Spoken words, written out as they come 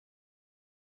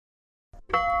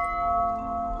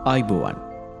ආයුබෝවන්.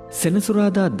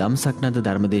 සෙනසුරාදා දම්සක් නද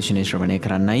ධර්මදේශනය ශ්‍රවණය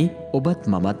කරන්නයි ඔබත්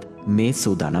මමත් මේ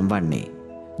සූදානම් වන්නේ.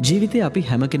 ජීවිතේ අපි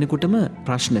හැම කෙනෙකුටම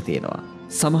ප්‍රශ්න තියෙනවා.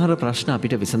 සමහර ප්‍රශ්න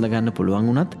අපිට විසඳගන්න පුළුවන්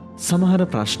වුණත් සමහර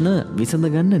ප්‍රශ්න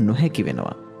විසඳගන්න නොහැකි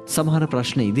වෙනවා. සමහර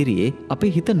ප්‍රශ්න ඉදිරියේ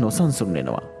අපේ හිත නොසන්සුන්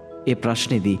වෙනවා. ඒ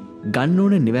ප්‍රශ්නේදී ගන්න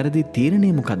ඕන නිවැරදි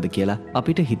තීරණය මොකක්ද කියලා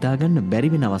අපිට හිතාගන්න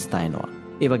බැරි වෙන අවස්ථා එනවා.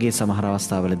 ඒ වගේ සමහර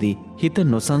අවස්ථාවලදී හිත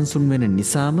නොසන්සුන් වෙන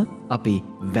නිසාම අපි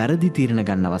වැරදි තීරණ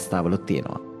ගන්න අවස්ථාවලුත්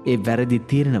තියෙනවා. ඒ වැරදි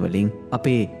තීරණ වලින්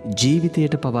අපේ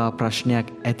ජීවිතයට පවා ප්‍රශ්නයක්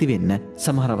ඇති වෙන්න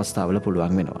සමහර අවස්ථාවල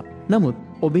පුළුවන් වෙනවා. නමුත්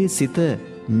ඔබේ සිත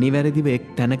නිවැරදිව එක්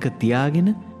තැනක තියාගෙන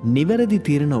නිවැරදි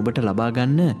තීරණ ඔබට ලබා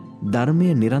ගන්න ධර්මය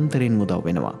නිරන්තරයෙන් උදව්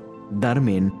වෙනවා.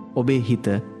 ධර්මයෙන් ඔබේ හිත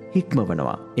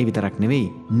හික්මවනවා. ඒ විතරක්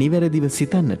නෙවෙයි නිවැරදිව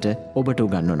සිතන්නට ඔබට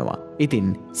උගන්වනවා. ඉතින්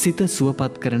සිත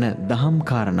සුවපත් කරන දහම්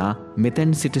කාරණා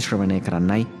මෙතෙන් සිට ශ්‍රවණය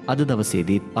කරන්නයි අද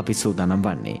දවසේදීත් අපි සූදානම්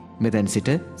වන්නේ. මෙතෙන් සිට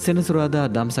සෙනසුරාදා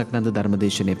දම්සක් නන්ද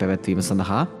ධර්මදේශනය පැවැත්වීම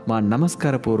සඳහා මා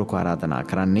නමස්කාර පූර්වක ආරාධනා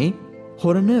කරන්නේ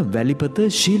හොරණ වැලිපත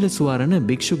ශීල සුවාරණ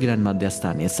භික්ෂු ගිලන්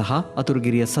මධ්‍යස්ථානය සහ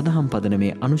අතුරුගිරිය සදහම්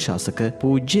පදනමේ අනුශාසක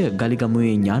පූජ්‍ය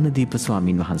ගලිගමුවේ ඥානදීප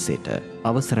ස්වාමින් වහන්සේට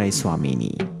අවසරයි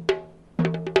ස්වාමීනි.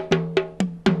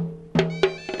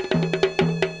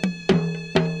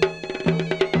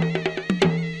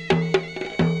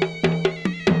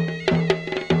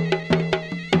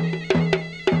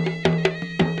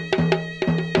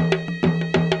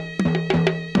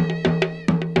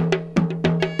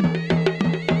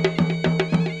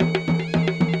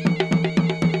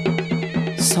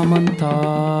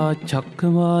 සමන්තා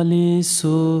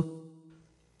චක්කවාලේසු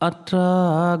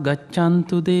අත්‍රා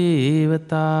ගච්ඡන්තු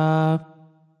දේවතා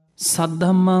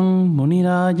සද්ධම්මං මුනි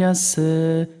රාජස්ස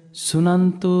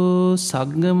සුනන්තු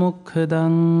සග්ග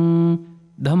මොක්ඛදං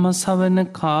ධම්ම ශ්‍රවණ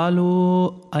කාලෝ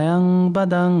අයං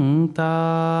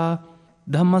බදන්තා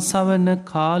ධම්ම ශ්‍රවණ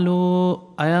කාලෝ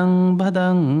අයං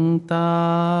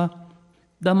බදන්තා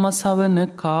ධම්ම ශ්‍රවණ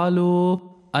කාලෝ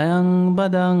අයං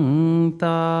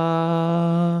බදන්තා.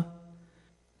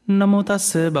 නමෝ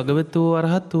තස්ස භගවතු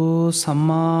අරහතු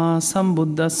සම්මා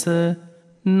සම්බුද්දස්ස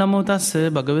නමෝ තස්ස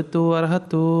භගවතු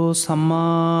අරහතු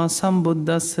සම්මා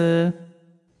සම්බුද්දස්ස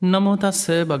නමෝ තස්ස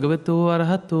භගවතු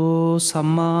අරහතු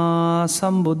සම්මා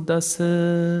සම්බුද්දස්ස.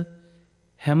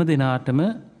 හැම දිනාටම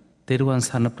තෙරුවන්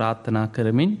සරණ ප්‍රාර්ථනා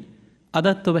කරමින්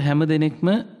අදත් ඔබ හැම දෙනෙක්ම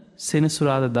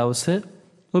සෙනසුරාදා දවසේ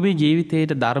ඔබේ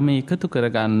ජීවිතයට ධර්මය එකතු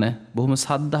කරගන්න බොහොම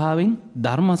සද්ධාවෙන්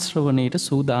ධර්මශ්‍රවණයට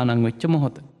සූදානන් වෙච්ච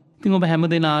මොහොත. ඉතින් ඔබ හැම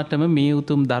දෙනාටම මේ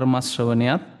උතුම්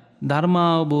ධර්මශ්‍රවණයත්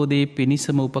ධර්මාවබෝධයේ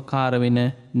පිණිසම උපකාර වෙන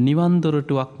නිවන්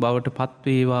දොරටුවක් බවට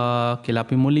පත්වේවා කියලා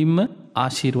අපි මුලින්ම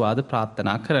ආශිර්වාද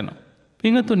ප්‍රාර්ථනා කරනවා.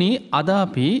 පින්වතුනි, අද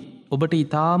අපි ඔබට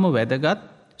ඊටාම වැදගත්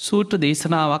සූත්‍ර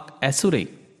දේශනාවක් ඇසුරෙන්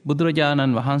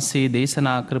බුදුරජාණන් වහන්සේ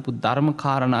දේශනා කරපු ධර්ම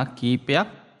කාරණා කීපයක්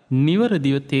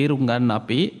නිවරදිව තේරුම් ගන්න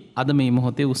අපේ අද මේ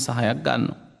මොහොතේ උත්සාහයක් ගන්න.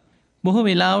 බොහෝ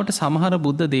වෙලාවට සමහර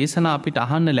බුද්ධ දේශනා අපිට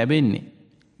අහන්න ලැබෙන්නේ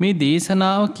මේ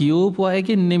දේශනාව කියෝපු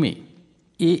අයගෙන් නෙමෙයි.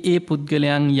 ඒ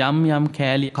පුද්ගලයන් යම් යම්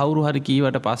කෑලි කවුරු හරි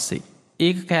කීවට පස්සේ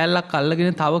ඒක කෑල්ලක්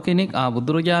අල්ලගෙන තව කෙනෙක්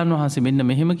බුදුරජාණන් වහන්සේ මෙන්න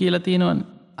මෙහෙම කියලා තියෙනවනේ.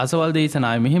 අසවල්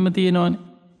දේශනාවේ මෙහෙම තියෙනවනේ.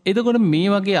 එතකොට මේ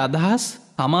වගේ අදහස්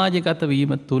සමාජගත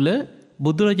වීම තුළ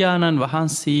බුදුරජාණන්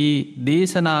වහන්සේ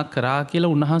දේශනා කරා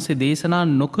කියලා උන්වහන්සේ දේශනා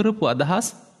නොකරපු අදහස්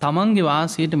තමන්ගේ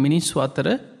වාසයට මිනිස්සු අතර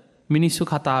මිනිස්සු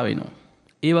කතා වෙනවා.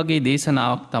 ඒ වගේ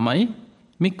දේශනාවක් තමයි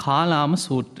මේ කාලාම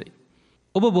සූත්‍රය.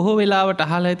 ඔබ බොහෝ වෙලාවට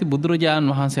අහලා ඇති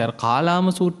බුදුරජාණන් වහන්සේ අර කාලාම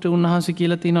සූත්‍රය උන්වහන්සේ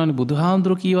කියලා තියෙනවානේ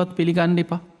බුදුහාමුදුරු කීවත් පිළිගන්න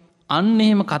එපා. අන්න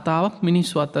එහෙම කතාවක්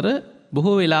මිනිස්සු අතර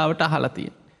බොහෝ වෙලාවට අහලා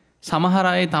තියෙනවා. සමහර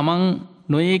අය තමන්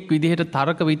නොයෙක් විදිහට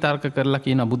තර්ක විතර්ක කරලා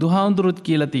කියන බුදුහාමුදුරුත්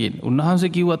කියලා තියෙන්නේ.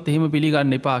 උන්වහන්සේ කිව්වත් එහෙම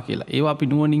පිළිගන්න එපා කියලා. ඒවා අපි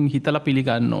නුවණින් හිතලා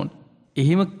පිළිගන්න ඕනේ.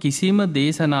 එහෙම කිසිම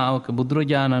දේශනාවක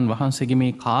බුදුරජාණන් වහන්සේගේ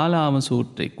මේ කාලාම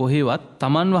සූත්‍රය කොහෙවත්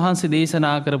තමන් වහන්සේ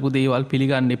දේශනා කරපු දේවල්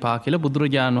පිළිගන්න එපා කියලා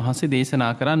බුදුරජාණන් වහන්සේ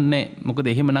දේශනා කරන්නේ නැහැ. මොකද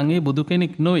එහෙමනම් ඒ බුදු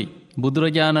කෙනෙක් නොයි.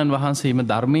 බුදුරජාණන් වහන්සේම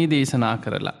ධර්මයේ දේශනා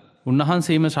කරලා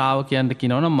උන්වහන්සේම ශ්‍රාවකයන්ට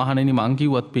කියනවනම් මහණෙනි මං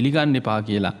කිව්වත් පිළිගන්න එපා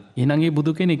කියලා. එහෙනම් ඒ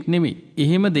බුදු කෙනෙක් නෙමෙයි.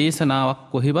 එහෙම දේශනාවක්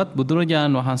කොහෙවත්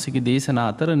බුදුරජාණන් වහන්සේගේ දේශනා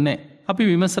අතර නැහැ. අපි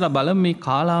විමසලා බලමු මේ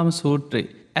කාලාම සූත්‍රය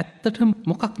ඇත්තට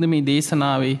මොකක්ද මේ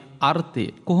දේශනාවේ අර්ථය?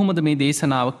 කොහොමද මේ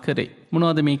දේශනාව කරේ?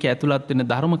 මොනවද මේක ඇතුළත් වෙන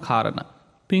ධර්ම කාරණා?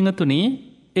 පින්වතුනි,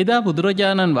 එදා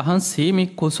බුදුරජාණන් වහන්සේ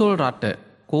මේ කොසල් රට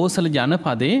කෝසල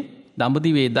ජනපදයේ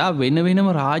දඹදිවේදා වෙන වෙනම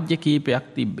රාජ්‍ය කීපයක්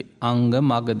තිබ්බේ. අංග,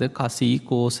 මගධ, කසී,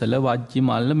 කෝසල, වජ්ජි,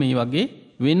 මල්ල මේ වගේ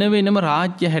වෙන වෙනම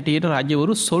රාජ්‍ය හැටියට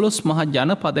රජවරු 12 මහා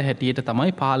ජනපද හැටියට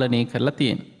තමයි පාලනය කරලා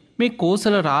තියෙන්නේ. මේ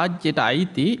කෝසල රාජ්‍යයට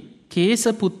අයිති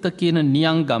කේසපුත්ත කියන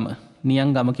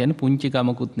නියංගම කියන්නේ පුංචි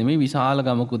ගමකුත් නෙමෙයි විශාල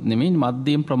ගමකුත් නෙමෙයි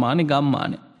මධ්‍යම ප්‍රමාණයේ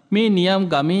ගම්මානය. මේ නියම්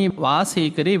ගමේ වාසය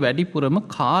කරේ වැඩිපුරම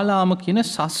කාලාම කියන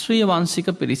ශස්ත්‍රීය වංශික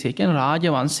පිරිස. ඒ කියන්නේ රාජ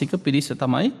වංශික පිරිස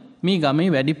තමයි මේ ගමේ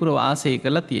වැඩිපුර වාසය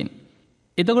කරලා තියෙන්නේ.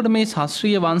 එතකොට මේ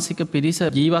ශස්ත්‍රීය වංශික පිරිස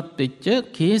ජීවත් වෙච්ච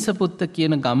කේසපුත්ත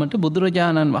කියන ගමට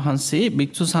බුදුරජාණන් වහන්සේ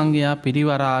භික්ෂු සංඝයා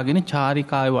පිරිවරාගෙන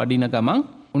චාරිකාවේ වඩින ගමන්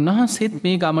උන්වහන්සේත්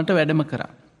මේ ගමට වැඩම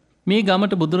කරා. මේ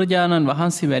ගමට බුදුරජාණන්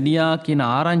වහන්සේ වැඩියා කියන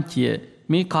ආරංචිය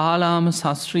මේ කාලාම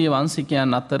ශස්ත්‍රීය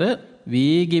වංශිකයන් අතර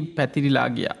වේගෙන් පැතිරිලා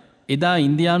ගියා. එදා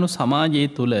ඉන්දියානු සමාජය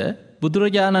තුළ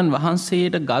බුදුරජාණන්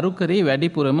වහන්සේට ගරු කරේ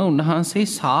වැඩිපුරම උන්වහන්සේ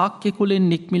ශාක්‍ය කුලෙන්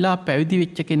නික්මිලා පැවිදි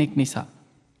වෙච්ච කෙනෙක් නිසා.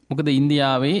 මොකද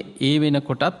ඉන්දියාවේ ඒ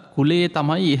වෙනකොටත් කුලයේ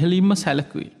තමයි ඉහළින්ම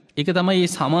සැලකුවේ. ඒක තමයි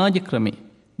මේ සමාජ ක්‍රමේ.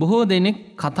 බොහෝ දෙනෙක්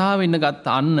කතා වෙන්න ගත්ත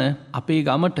අන්න අපේ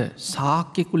ගමට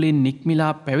ශාක්‍ය කුලෙන්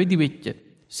නික්මිලා පැවිදි වෙච්ච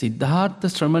සිද්ධාර්ථ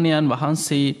ශ්‍රමණයන්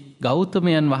වහන්සේ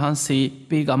ගෞතමයන් වහන්සේ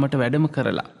අපේ ගමට වැඩම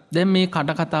කරලා. දැන් මේ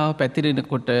කටකතාව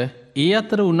පැතිරෙනකොට ඒ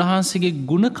අතර උන්වහන්සේගේ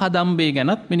ගුණ කදම්බේ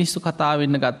ගැනත් මිනිස්සු කතා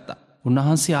වෙන්න ගත්තා.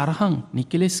 උන්වහන්සේ අරහං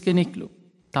නිකලෙස් කෙනෙක්ලු.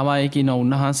 තමයි කියන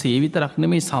උන්වහන්සේ ඒ විතරක්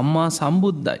නෙමෙයි සම්මා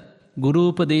සම්බුද්දයි.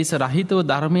 ගුරුපදේශ රහිතව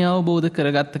ධර්මය අවබෝධ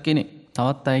කරගත්ත කෙනෙක්.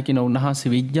 තවත් අය කියන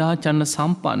උන්වහන්සේ විද්‍යාචන්න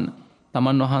සම්පන්න.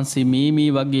 තමන් වහන්සේ මේ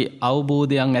වගේ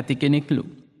අවබෝධයන් ඇති කෙනෙක්ලු.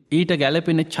 ඊට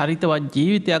ගැලපෙන චරිතවත්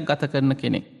ජීවිතයක් ගත කරන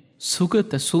කෙනෙක්.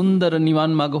 සුගත සුන්දර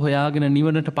නිවන් මඟ හොයාගෙන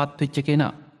නිවනට පත්වෙච්ච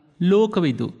කෙනා.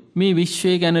 ලෝකවිදු මේ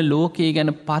විශ්වය ගැන ලෝකයේ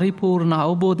ගැන පරිපූර්ණ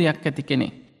අවබෝධයක් ඇති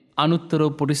කෙනෙක්. අනුත්තරෝ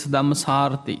පුරිස ධම්ම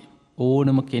සාර්ථී.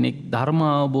 ඕනම කෙනෙක් ධර්ම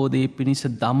අවබෝධය පිණිස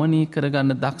දමනය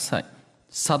කරගන්න දක්ෂයි.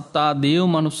 සත්තා දේව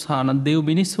මනුස්සාන දෙව්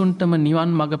මිනිසුන්ටම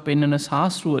නිවන් මඟ පෙන්වන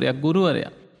ශාස්තෘවරයක්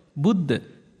ගුරුවරයා. බුද්ධ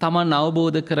තමන්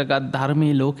අවබෝධ කරගත්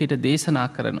ධර්මයේ ලෝකෙට දේශනා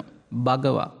කරනවා.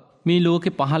 භගවා මේ ලෝකෙ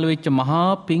පහළ වෙච්ච මහා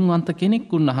පින්වන්ත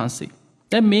කෙනෙක් උන්වහන්සේ.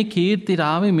 දැන් මේ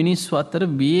කීර්තිරාවේ මිනිස්සු අතර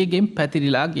වේගෙන්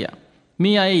පැතිරිලා ගියා.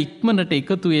 මේ අය ඉක්මනට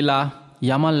එකතු වෙලා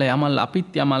යමල්ල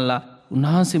අපිත් යමල්ලා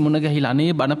උන්වහන්සේ මුණ ගැහිලා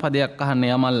අනේ බණපදයක් අහන්න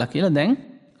යමල්ලා කියලා දැන්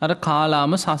අර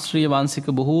කාලාම ශාස්ත්‍රීය වංශික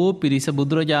බොහෝ පිරිස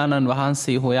බුදුරජාණන්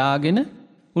වහන්සේ හොයාගෙන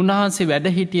උන්වහන්සේ වැඩ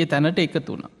හිටියේ තැනට එකතු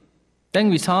වුණා. දැන්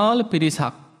විශාල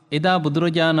පිරිසක් එදා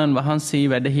බුදුරජාණන් වහන්සේ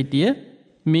වැඩ හිටිය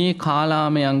මේ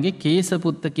කාලාමයන්ගේ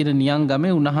කේසපුත්ත කියන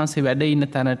නියංගමේ උන්වහන්සේ වැඩ ඉන්න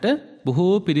තැනට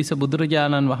බොහෝ පිරිස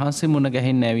බුදුරජාණන් වහන්සේ මුණ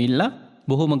ගැහෙන්න ඇවිල්ලා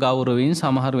බොහොම ගෞරවයෙන්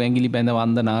සමහරු ඇඟිලි බැඳ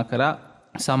වන්දනා කරා.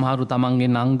 සමහරු තමන්ගේ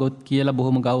නංගොත් කියලා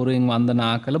බොහොම ගෞරවයෙන්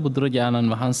වන්දනා කළ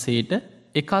බුදුරජාණන් වහන්සේට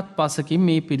එකත් පසකින්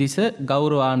මේ පිරිස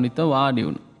ගෞරවාන්විත වාඩි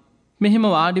වුණා. මෙහෙම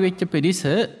වාඩි වෙච්ච පිරිස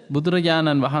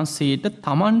බුදුරජාණන් වහන්සේට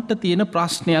තමන්ට තියෙන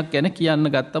ප්‍රශ්නයක් ගැන කියන්න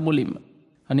ගත්ත මුලින්ම.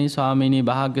 අනේ ස්වාමීනී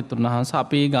භාග්‍යතුන් වහන්සේ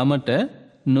අපේ ගමට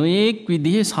නොයෙක්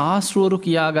විදිහේ ශාස්ත්‍රවරු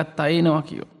කියාගත් අය එනවා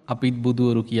කියෝ. අපිත්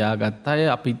බුදුවරු කියාගත් අය,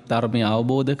 අපිත් ධර්මය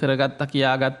අවබෝධ කරගත්තා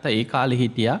කියාගත්ත ඒ කාලේ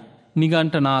හිටියා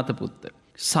නිගණ්ඨනාත පුත්ත,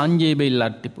 සංජය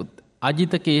බෙල්ලට්ටි පුත්ත,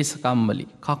 අජිත කේසකම්මලි,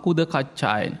 කකුද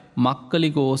කච්චායන, මක්කලි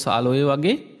ගෝසාල ඔය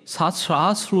වගේ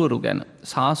ශාස්ත්‍රවරු ගැන.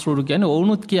 ශාස්ත්‍රවරු ගැන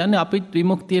ඔවුනුත් කියන්නේ අපිත්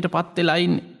විමුක්තියට පත් වෙලා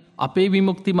ඉන්නේ. අපේ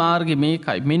විමුක්ති මාර්ගය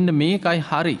මේකයි. මෙන්න මේකයි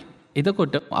හරි.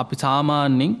 එතකොට අපි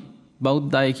සාමාන්‍යයෙන්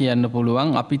බෞද්ධය කියන්න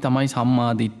පුළුවන් අපි තමයි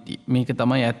සම්මාදිට්ඨිය. මේක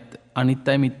තමයි ඇත්ත. අනිත්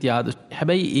අය මිත්‍යා දෘෂ්ටි.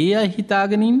 හැබැයි ඒ අය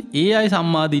හිතාගෙන ඉන්නේ ඒ අය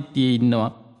සම්මාදිට්ඨියේ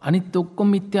ඉන්නවා. අනිත් ඔක්කොම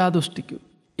මිත්‍යා දෘෂ්ටිකයෝ.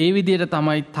 ඒ විදිහට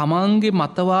තමයි තමන්ගේ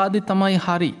මතවාදේ තමයි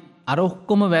හරි. අර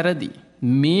ඔක්කොම වැරදි.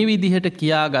 මේ විදිහට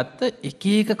කියාගත්ත එක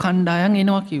එක කණ්ඩායම්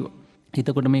එනවා කිව්වා.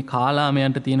 එතකොට මේ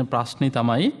කාලාමයන්ට තියෙන ප්‍රශ්නේ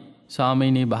තමයි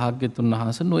ස්වාමීනී භාග්‍යතුන්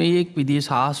වහන්සේ නොයේක් විදිහේ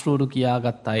ශාස්ත්‍රවරු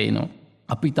කියාගත් අය එනවා.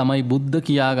 අපි තමයි බුද්ධ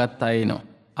කියාගත් අය එනවා.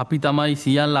 අපි තමයි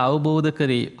සියල්ල අවබෝධ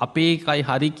කරේ අපේ එකයි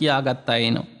හරි කියාගත් අය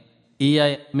එනවා. ඒ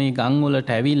අය මේ ගම් වලට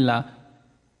ඇවිල්ලා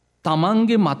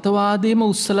තමන්ගේ මතවාදේම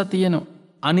උස්සලා තියෙනවා.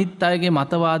 අනිත් අයගේ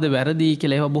මතවාද වැරදි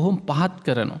කියලා ඒවා බොහොම පහත්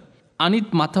කරනවා. අනිත්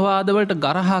මතවාදවලට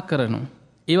ගරහා කරනවා.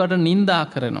 ඒවට නින්දා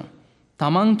කරනවා.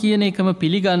 තමන් කියන එකම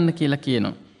පිළිගන්න කියලා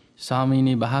කියනවා.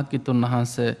 ස්වාමීනී භාග්‍යතුන්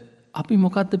වහන්සේ අපි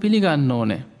මොකද්ද පිළිගන්න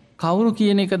ඕනේ? කවුරු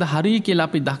කියන එකද හරි කියලා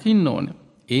අපි දකින්න ඕනේ.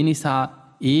 ඒ නිසා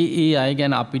ඒ අය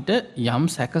ගැන අපිට යම්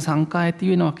සැක සංකා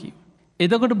ඇති වෙනවා කිව්වා.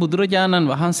 එතකොට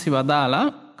බුදුරජාණන් වහන්සේ වදාලා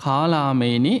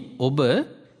කාලාමේනි ඔබ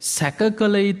සැක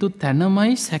කළ යුතු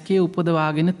තැනමයි සැකේ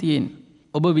උපදවාගෙන තියෙන්නේ.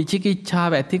 ඔබ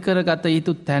විචිකිච්ඡාව ඇති කරගත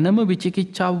යුතු තැනම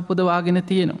විචිකිච්ඡාව උපදවාගෙන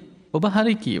තියෙනවා. ඔබ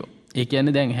හරි කියෝ. ඒ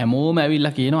කියන්නේ දැන් හැමෝම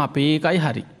ඇවිල්ලා කියනවා අපේ එකයි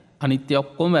හරි. අනිත්‍ය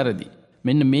ඔක්කොම වැරදි.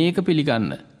 මෙන්න මේක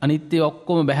පිළිගන්න. අනිත්‍ය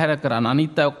ඔක්කොම බැහැර කරන්න.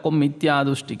 අනිත් අය ඔක්කොම මිත්‍යා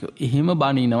දෘෂ්ටිකයෝ. එහෙම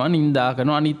බනිනවා, නින්දා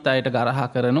කරනවා, අනිත් අයට ගරහා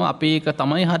කරනවා. අපේ එක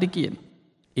තමයි හරි කියන.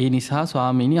 ඒ නිසා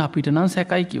ස්වාමීනි අපිට නම්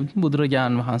සැකයි කියුත්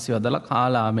බුදුරජාන් වහන්සේ වදලා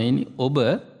කාලාමේනි ඔබ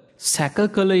සැක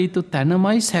කළ යුතු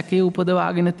තැනමයි සැකේ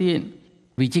උපදවාගෙන තියෙන්නේ.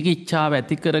 විචිකිච්ඡාව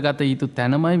ඇති කරගත යුතු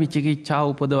තැනමයි විචිකිච්ඡාව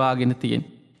උපදවාගෙන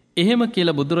තියෙන්නේ. එහෙම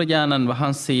කියලා බුදුරජාණන්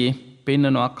වහන්සේ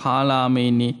පෙන්නනවා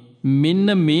කාලාමේනි මෙන්න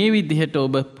මේ විදිහට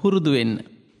ඔබ පුරුදු වෙන්න.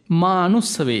 මා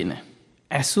අනුස්සවේන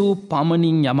ඇසූ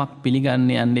පමණින් යමක් පිළිගන්න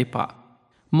යන්න එපා.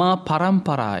 මා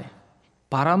පරම්පරායි.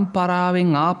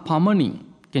 පරම්පරාවෙන් පමණින්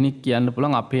කෙනෙක් කියන්න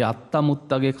පුළන් අපේ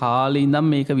අත්තමුත්තගේ කාලේ ඉඳම්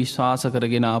මේක විශ්වාස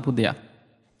කරගෙන ආපු දෙයක්.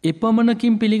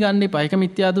 එපමණකින් පිළිගන්නේ පයික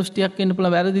මිත්‍යා දෘෂ්ටියක් වෙන්න පුළ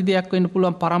වැරදි දෙයක් වෙන්න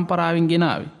පුළුවන් පරම්පරාවෙන්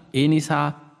ගෙනාව. ඒ නිසා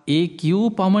ඒ කිව්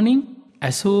පමණින්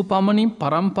ඇසූ පමණින්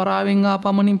පරම්පරාවෙන්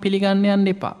පමණින් පිළිගන්න යන්න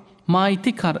එපා.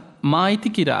 මා ඉති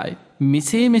කිරායි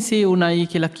මෙසේ උනයි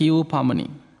කියලා කිව් පමණින්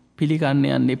පිළිගන්න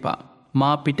යන්න එපා.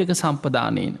 මා පිටක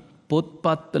සම්පදානයෙන්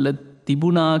පොත්පත්වල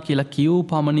තිබුණා කියලා කිව්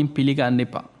පමණින් පිළිගන්න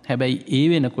එපා. හැබැයි ඒ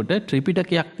වෙනකොට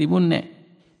ත්‍රිපිටකයක් තිබුන්නේ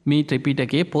මේ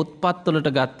ත්‍රිපිටකේ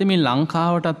පොත්පත්වලට ගත්තේ මේ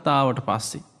ලංකාවටත් ආවට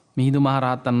පස්සේ. මිහිඳු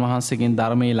මහරහතන් වහන්සේගෙන්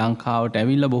ධර්මයේ ලංකාවට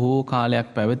ඇවිල්ලා බොහෝ කාලයක්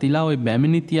පැවතිලා ওই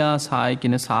බැමිණිතියා සාය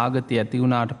කියන සාගතය ඇති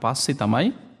වුණාට පස්සේ තමයි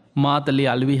මාතලේ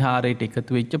අලවිහාරයට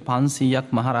එකතු වෙච්ච 500ක්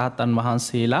මහරහතන්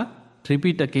වහන්සේලා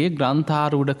ත්‍රිපිටකයේ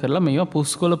ග්‍රන්ථාරූඪ කරලා මේවා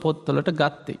පුස්කොළ පොත්වලට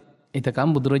ගත්තේ. එතකම්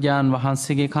බුදුරජාණන්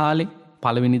වහන්සේගේ කාලේ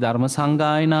පළවෙනි ධර්ම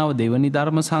සංගායනාව, දෙවනි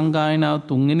ධර්ම සංගායනාව,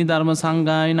 තුන්වෙනි ධර්ම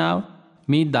සංගායනාව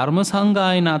මේ ධර්ම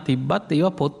සංගායනා තිබ්බත්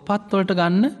ඒවා පොත්පත්වලට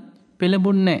ගන්න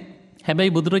පෙළඹුන්නේ නැහැ.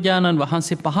 හැබැයි බුදුරජාණන්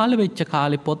වහන්සේ පහළ වෙච්ච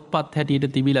කාලේ පොත්පත් හැටියට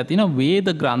තිබිලා තියෙන වේද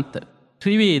ග්‍රන්ථ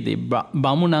ත්‍රිවේදේ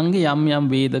බමුණන්ගේ යම් යම්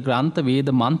වේද ග්‍රන්ථ වේද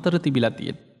මන්ත්‍ර තිබිලා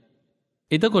තියෙනවා.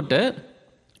 එතකොට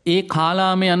ඒ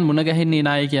කාලාමයන් මුණ ගැහෙන්නේ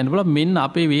නැහැ කියන බල මෙන්න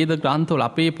අපේ වේද ග්‍රන්ථවල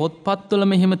අපේ පොත්පත්වල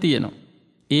මෙහෙම තියෙනවා.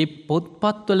 ඒ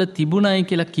පොත්පත්වල තිබුණයි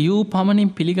කියලා කියූ පමණින්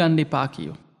පිළිගන්න එපා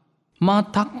කියෝ. මා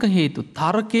තක්ක හේතු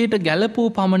තර්කයට ගැලපූ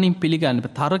පමණින් පිළිගන්න.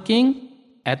 තර්කයෙන්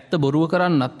ඇත්ත බොරුව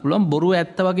කරන්නත් පුළුවන්, බොරුව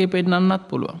ඇත්ත වගේ පෙන්නන්නත්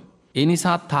පුළුවන්. ඒ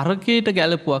නිසා තර්කයට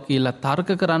ගැලපුවා කියලා තර්ක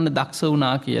කරන්න දක්ෂ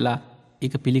වුණා කියලා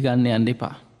ඒක පිළිගන්න යන්න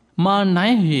එපා. මා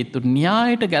ණය හේතු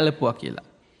න්‍යායට ගැලපුවා කියලා.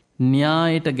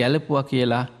 න්‍යායට ගැලපුවා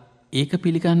කියලා ඒක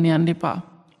පිළිගන්න යන්න එපා.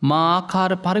 මා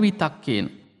ආකාර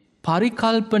පරිවිතක්කේන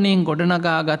පරිකල්පනයෙන්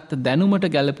ගොඩනගාගත්ත දැනුමට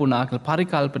ගැලපුණා කියලා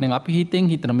පරිකල්පනයෙන් අපි හිතෙන්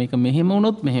හිතන මේක මෙහෙම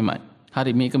වුණොත් මෙහෙමයි.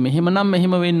 හරි මේක මෙහෙම නම්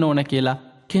මෙහෙම වෙන්න ඕන කියලා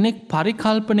කෙනෙක්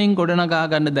පරිකල්පනයෙන් ගොඩනගා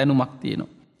ගන්න දැනුමක්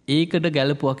තියෙනවා. ඒකට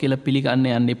ගැලපුවා කියලා පිළිගන්න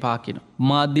යන්න එපා කියනවා.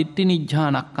 මා දිට්ඨි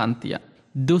නිජ්ජානක්ඛන්තිය.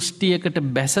 දෘෂ්ටියකට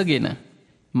බැසගෙන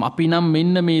අපි නම්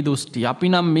මෙන්න මේ දෘෂ්ටි, අපි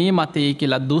නම් මේ මතේ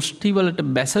කියලා දෘෂ්ටිවලට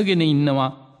බැසගෙන ඉන්නවා.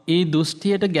 ඒ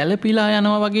දෘෂ්ටියට ගැලපිලා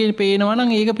යනවා වගේ පේනවා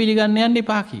නම් ඒක පිළිගන්න යන්න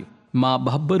එපා කියෝ. මා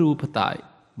භබ්බ රූපතායි.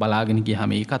 බලාගෙන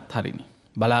ගියාම ඒකත් හරිනේ.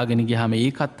 බලාගෙන ගියාම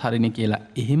ඒකත් හරිනේ කියලා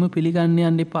එහෙම පිළිගන්න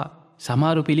යන්න එපා.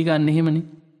 සමහරු පිළිගන්නේ එහෙමනේ.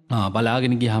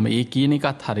 බලාගෙන ගියාම ඒ කියන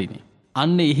එකත් හරිනේ.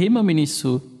 අන්න එහෙම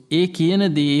මිනිස්සු ඒ කියන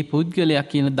දේ පුද්ගලයා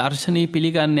කියන දර්ශනය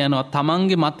පිළිගන්න යනවා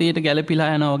තමන්ගේ මතයට ගැලපිලා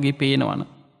යනවා වගේ පේනවන.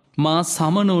 මා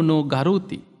සමනෝනෝ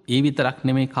ගරුති. ඒ විතරක්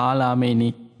නෙමේ කාලාමේනි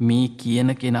මේ කියන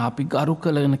කෙනා අපි ගරු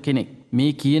කළන කෙනෙක්.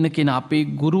 මේ කියන කෙනා අපේ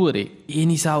ගුරුවරේ. ඒ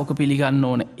නිසා ඔක පිළිගන්න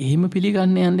ඕන. එහෙම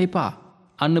පිළිගන්න යන්න එපා.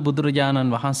 අන්න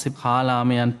බුදුරජාණන් වහන්සේ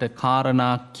කාලාමයන්ට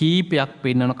කාරණා කීපයක්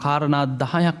පෙන්වන කාරණා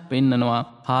 10ක් පෙන්නනවා.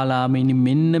 කාලාමේනි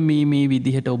මෙන්න මේ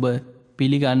විදිහට ඔබ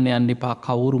පිළිගන්න යන්න එපා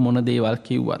කවුරු මොන දේවල්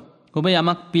කිව්වත්. ඔබ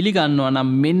යමක් පිළිගන්නවා නම්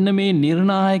මෙන්න මේ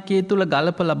නිර්ණායකයේ තුල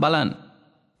ගලපලා බලන්න.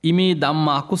 ඉමේ ධම්ම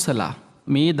අකුසලා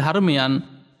මේ ධර්මයන්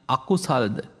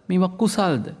අකුසල්ද මේවා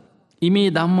කුසල්ද? ඉමේ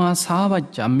ධම්මා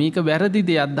සාවච්ඡා මේක වැරදි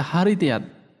දෙයක්ද හරි දෙයක්ද?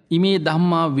 ඉමේ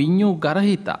ධම්මා විඤ්ඤෝ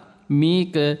ගරහිතා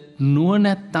මේක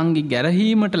නුවණැත්තන්ගේ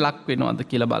ගැරහීමට ලක් වෙනවද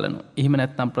කියලා බලනවා. එහෙම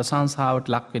නැත්නම් ප්‍රශංසාවට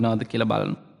ලක් වෙනවද කියලා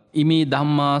බලනවා. ඉමේ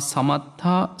ධම්මා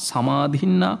සමත්තා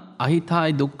සමාධින්නා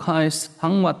අහිතාය දුක්ඛාය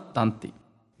සංවත්තන්ති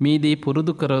මේ දේ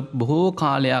පුරුදු කරොත් බොහෝ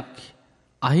කාලයක්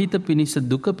අහිත පිණිස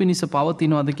දුක පිණිස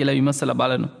පවතිනවද කියලා විමසලා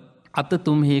බලනු. අත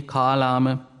තුම්හි කාලාම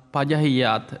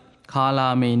පජහියාත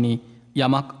කාලාමේනි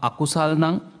යමක් අකුසල්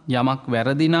නම් යමක්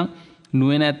වැරදි නම්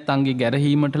නුවණැත්තන්ගේ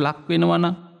ගැරහීමට ලක් වෙනවා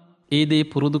නම් ඒ දේ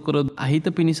පුරුදු කරොත් අහිත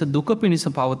පිණිස දුක පිණිස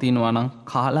පවතිනවා නම්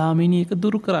කාලාමේනි ඒක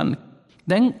දුරු කරන්න.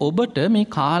 දැන් ඔබට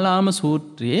මේ කාලාම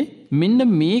සූත්‍රයේ මෙන්න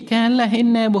මේ කෑල්ල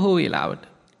ඇහෙන්නේ නැහැ බොහෝ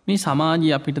වෙලාවට. මේ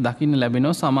සමාජයේ අපිට දකින්න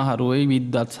ලැබෙනවා සමහර වෙයි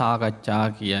විද්වත් සාකච්ඡා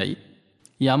කියයි.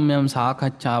 යම් යම්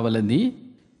සාකච්ඡාවලදී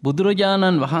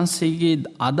බුදුරජාණන් වහන්සේගේ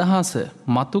අදහස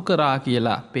මතු කරා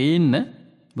කියලා පේන්න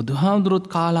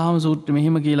බුදුහාමුදුරුවෝ කාලාම සූත්‍රෙ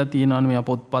මෙහෙම කියලා තියෙනවනේ මේ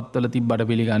පොත්පත්වල තිබ්බට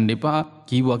පිළිගන්න එපා,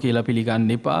 කිව්වා කියලා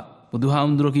පිළිගන්න එපා,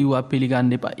 බුදුහාමුදුරුවෝ කිව්වා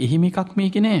පිළිගන්න එපා. එහෙම එකක්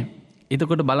මේකේ නෑ.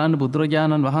 එතකොට බලන්න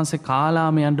බුදුරජාණන් වහන්සේ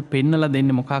කාලාමයන්ට පෙන්නලා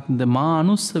දෙන්නේ මොකක්ද? මා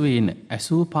අනුස්සවේන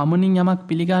ඇසූ පමණින් යමක්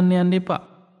පිළිගන්න යන්න එපා.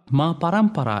 මා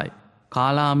පරම්පරායි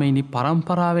කාලාමේනි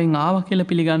පරම්පරාවෙන් ආව කියලා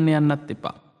පිළිගන්න යන්නත්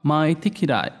එපා. මා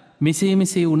ඉතිකිරායි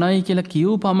මෙසේ උණයි කියලා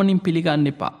කියූ පමණින් පිළිගන්න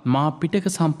එපා. මා පිටක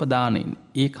සම්පදානෙන්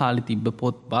ඒ කාලේ තිබ්බ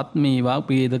පොත්පත් මේවා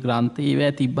වේද ග්‍රන්ථ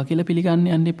ඒවා තිබ්බ කියලා පිළිගන්න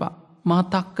යන්න එපා. මා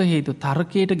තක්ක හේතු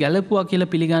තර්කයට ගැලපුවා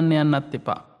කියලා පිළිගන්න යන්නත්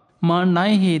එපා. මා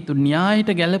ණය හේතු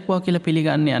න්‍යායට ගැලපුවා කියලා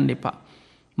පිළිගන්න යන්න එපා.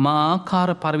 මා ආකාර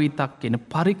පරිවිතක් කියන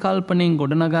පරිකල්පණයෙන්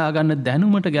ගොඩනගා ගන්න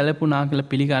දැනුමට ගැලපුණා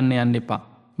කියලා පිළිගන්න යන්න එපා.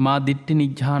 මා දිට්ටි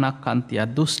නිජ්ජානක් අන්තිය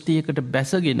දුෘෂ්ටියකට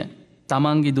බැසගෙන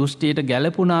තමන්ගේ දෘෂ්ටියට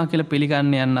ගැලපුනා කියල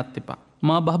පිළිගන්න යන්නත් එපා.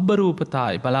 මා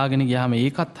බබ්බරූපතායි බලාගෙන ගයාම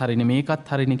ඒකත් හරින මේකත්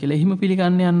හරිනි කියල එහිම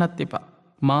පිළිගන්න යන්නත් එපා.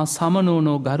 මා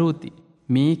සමනෝනෝ ගරුති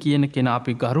මේ කියන කෙන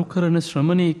අපි ගරු කරන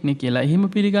ශ්‍රමණයෙක්නෙ කියලා එහෙම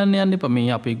පිළිගන්න යන්න එපා. මේ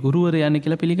අපේ ගුරුවරයන්න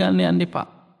කියලා පිළිගන්න යන්න එපා.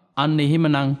 අන්න එහෙම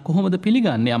නම් කොහොමද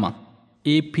පිළිගන්න යමක්?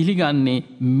 ඒ පිළිගන්නේ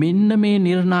මෙන්න මේ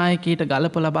නිර්ණායකයට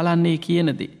ගලපල බලන්නේ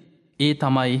කියනදේ. ඒ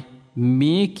තමයි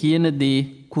මේ කියනදේ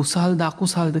කුසල්ද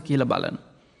අකුසල්ද කියල බලන.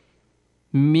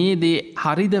 මේ දේ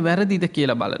හරිද වැරදිද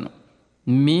කියලා බලන.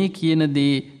 මේ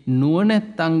කියනදේ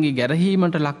නුවනැත්තන්ගේ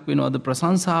ගැරහීමට ලක්වෙනවද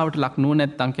ප්‍රසංසාාවට ලක්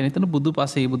නුවනැත්තන් කෙනෙතන බුදු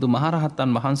පසේ බුදු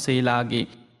මහරහත්තන් වහන්සේලාගේ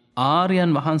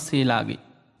ආර්යන් වහන්සේලාගේ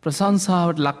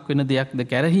ප්‍රසංසාාවට ලක්වෙන දෙයක්ද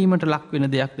ගැරහීමට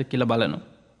ලක්වෙන දෙයක්ද කියල බලනු.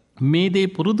 මේ දේ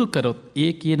පුරුදු කරොත්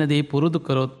ඒ කියන දේ පුරුදු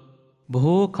කරොත්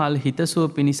බොහෝ කල් හිතසුව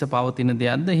පිණිස පවතින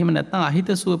දෙයක්ද එහෙම නැත්නම්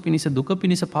අහිතසුව පිණිස දුක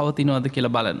පිණිස පවතිනවද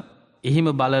කියලා බලන. එහෙම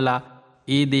බලලා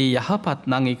ඒ දේ යහපත්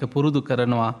නං එක පුරුදු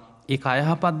කරනවා ඒ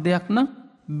අයහපත් දෙයක් නම්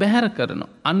බැහැර කරන.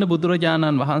 අන්න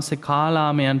බුදුරජාණන් වහන්සේ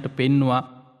කාලාමයන්ට පෙන්වා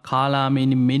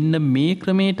කාලාමේනි මෙන්න මේ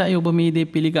ක්‍රමේටයි ඔබ මේ දේ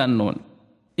පිළිගන්න ඕන.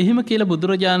 එහෙම කියල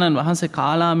බුදුරජාණන් වහන්සේ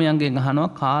කාලාමයන්ගෙන් අහනවා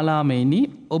කාලාමේනි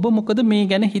ඔබ මොකද මේ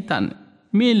ගැන හිතන්න.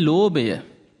 මේ ලෝභය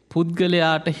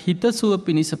පුද්ගලයාට හිතසුව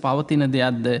පිණිස පවතින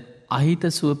දෙයක්ද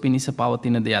අහිතසුව පිණිස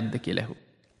පවතින දෙයක්ද කෙලෙහු.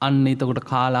 අන්න එතකොට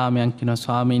කාලාමයන් කියෙන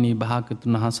ස්වාමීනී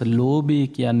භාගතුන් වහස ලෝභය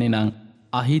කියන්නේ නං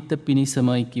අහිත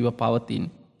පිණිසමයි කිව පවතින්.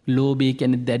 ලෝභය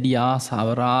කැන දැඩි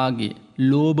ආසාවරාගේ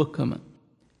ලෝභකම.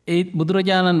 ඒත්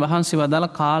බුදුරජාණන් වහන්සේ වදාළ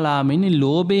කාලාමෙනි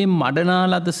ලෝබයෙන්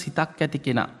මඩනාලද සිතක් ඇති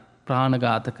කෙන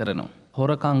ප්‍රාණඝාත කරනවා.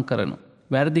 හොරකං කරනු.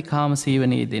 වැරදිකාම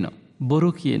සීවනයේ දෙනවා.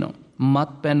 බොරු කියනවා.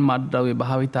 මත් පැන් මඩ්‍රවය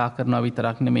භාවිතා කරනවා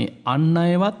විතරක් නෙමේ අන්න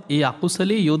අයවත් ඒ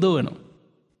අකුසලේ යොදවනු.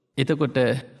 එතකොට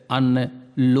අන්න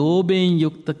ලෝබයෙන්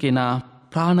යුක්ත කෙනා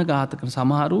ප්‍රාණඝාත කර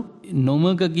සමහරු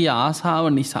නොමගගේ ආසාාව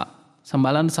නිසා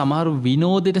සම්බලන් සමහරු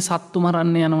විනෝදයට සත්තු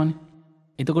මරන්න යනවන.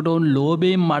 එතකොට ඔවුන්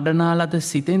ලෝබයෙන් මඩනාලද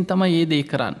සිතෙන් තම ඒ දේ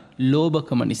කරන්න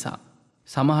ලෝභකම නිසා.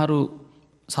 සමහරු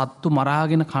සත්තු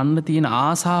මරාගෙන කන්න තියෙන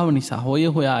ආසාාව නිසා හොය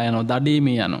හොයා යනො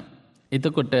දඩේමේ යනු.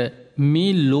 එතකොට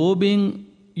මේ ලෝබෙන්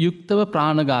යුක්තව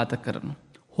ප්‍රාණඝාත කරනු.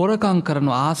 හොරකං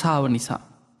කරනු ආසාාව නිසා.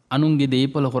 අනුන්ගේ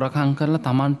දේපල හොරකං කරලා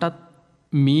තමන්ටත්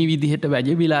මේ විදිහට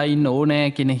වැජවිලා ඉන්න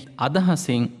ඕනෑ කෙනෙ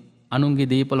අදහසෙන් අනුන්ගේ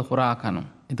දේපල හොරාකනු.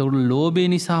 එතකට ලෝබේ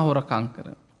නිසා හොරකං කර.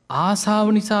 ආසාාව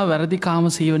නිසා වැරදි කාම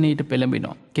සීවනයට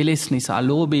පෙළඹෙනවා. කෙලෙස් නිසා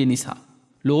ලෝබේ නිසා.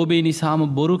 ලෝබේ නිසාම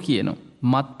බොරු කියනු.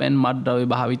 මත් පැන් මඩ්ඩවය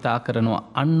භාවිතා කරනවා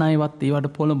අන්න අයවත් ඒවට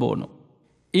පොළබෝනු.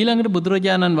 ඊළඟට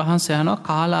බුදුරජාණන් වහන්සේ යනවා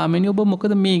කාලාමෙනි ඔබ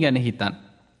මොකද මේ ගැන හිතන්.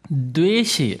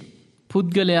 දවේශය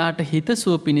පුද්ගලයාට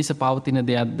හිතසුව පිණිස පවතින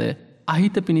දෙයක්ද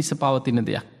අහිත පිණිස පවතින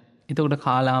දෙයක්. එතකොට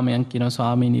කාලාමයන් කියන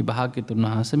ස්වාමීණී භාග්‍යතුන්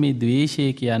වහස මේ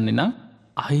දවේශය කියන්නේ නම්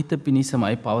අහිත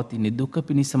පිණිසමයි පවතින්නේ දුක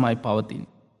පිණිසමයි පවතින්.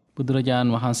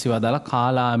 බුදුරජාණන් වහන්සේ වදාළ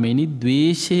කාලාමෙනි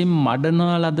දවේශයෙන්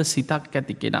මඩනාලද සිතක්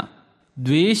ඇති කෙනා.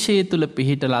 දවේශය තුළ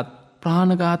පිහිටලත්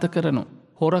ප්‍රාණඝාත කරනු.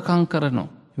 හොරකං කරනු.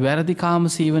 වැරදිකාම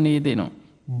සීවනයේ දෙනු.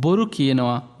 බොරු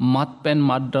කියනවා මත් පැන්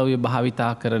මඩ්‍රව්‍ය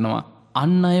භාවිතා කරනවා.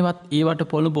 අන්න අයවත් ඒවට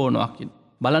පොළබෝනුවකින්.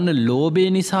 බලන්න ලෝබේ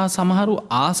නිසා සමහරු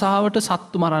ආසාාවට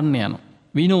සත්තු මරන්න යනු.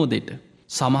 විනෝදෙට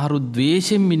සමහරු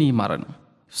දවේශයෙන් මිනී මරණු.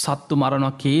 සත්තු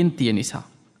මරණවා කේන්තිය නිසා.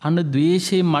 අන්න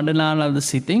දවේශයෙන් මඩනාලද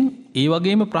සිතෙන් ඒ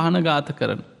වගේම ප්‍රාණඝාත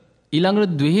කරන.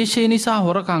 ඊළඟට දවේශය නිසා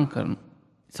හොරකං කරන.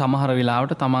 සමහර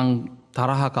වෙලාවට තමන්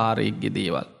තරහකාරයෙක්ගේ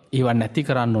දේවල්. ඒවා නැති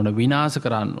කරන්න ඕන විනාස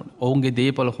කරන්න ඕන ඔවුන්ගේ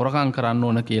දේපල හොරකං කරන්න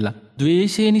ඕන කියලා.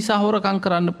 දවේශය නිසා හොරකං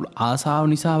කරන්න පුළ ආසාාව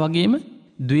නිසා වගේම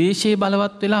දවේශය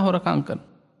බලවත් වෙලා හොරකං කරන.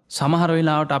 සමහර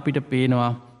වෙලාවට අපිට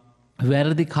පේනවා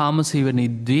වැරදි කාමසීවනි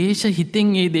දවේශ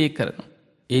හිතෙන් ඒ දේ කරන.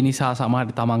 ඒ නිසා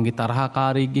සමහට තමන්ගේ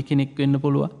තරහාකාරයක්ග කෙනෙක් වෙන්න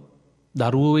පුළුව.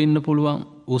 දරුව වෙන්න පුළුවන්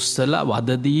උස්සල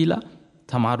වදදීලා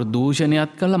තමාරු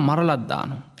දූෂණයක් කළ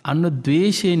මරලද්දානු. අන්න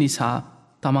දවේශය නිසා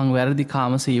තමන් වැරදි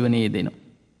කාමසීවනයේ දෙනවා.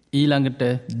 ඊළඟට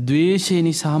දවේශය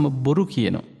නිසාම බොරු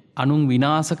කියනවා. අනුන්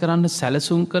විනාස කරන්න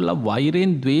සැලසුම් කරලා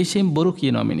වෛරයෙන් දවේශයෙන් බොරු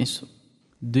කියනවා මිනිස්සු.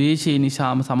 දවේශය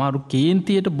නිසාම සමාරු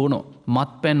කේන්තියට බොනො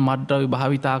මත් පැන් මඩ්‍රවි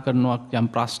භාවිතා කරනුවක් යම්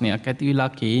ප්‍රශ්නයක්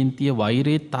ඇතිවෙලා කේන්තිය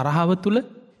වෛරයේ තරහව තුළ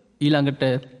ඊළඟට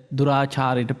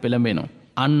දුරාචාරයට පෙළඹෙනු.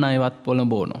 අන්න අයවත්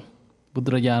පොළඹෝනො.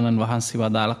 බුදුරජාණන් වහන්සේ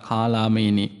වදාළ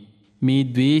කාලාමේනි මේ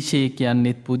දවේශය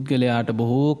කියන්නෙත් පුද්ගලයාට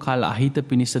බොහෝ කල් අහිත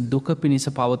පිණිස දුක පිණිස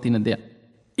පවතින දෙයක්.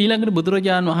 ඊළඟට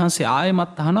බුදුරජාණන් වහන්සේ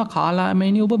ආයමත් අහන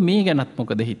කාලාමේනි ඔබ මේ ගැනත්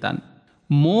මොකද හිතන්.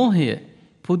 මෝහය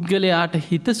පුද්ගලයාට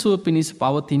හිතසුව පිණිස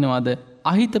පවතිනවද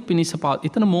අහිත පිණිස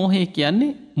එතන මෝහය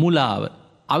කියන්නේ මුලාව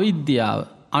අවිද්‍යාව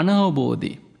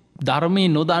අනවබෝධී ධර්මය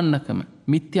නොදන්නකම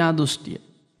මිත්‍යාදෘෂ්ටිය.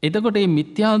 එතකොට මේ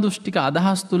මිත්‍යාදෘෂ්ටික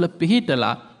අදහස් තුළ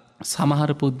පිහිටලා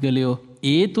සමහර පුද්ගලයෝ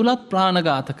ඒ තුළත්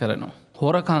ප්‍රාණඝාත කරනවා.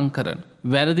 හොරකං කරන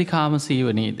වැරදිකාම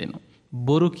සීවනී දෙනු.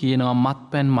 බොරු කියනවා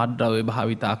මත්පැන් මද්‍රව්‍ය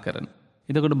භාවිතා කරන.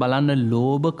 එතකොට බලන්න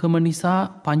ලෝභකම නිසා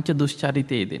පංච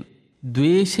දුෂ්චරිතය දෙන.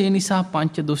 ද්වේෂය නිසා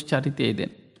පංච දුෂ්චරිතය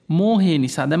දෙන. මෝහේ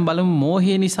නිසා දැන් බලමු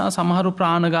මෝහේ නිසා සමහරු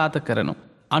ප්‍රාණඝාත කරනවා.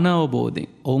 අනවබෝධයෙන්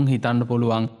ඔවුන් හිතන්න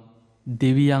පුළුවන්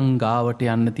දෙවියන් ගාවට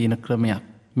යන්න තියෙන ක්‍රමයක්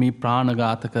මේ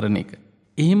ප්‍රාණඝාත කරන එක.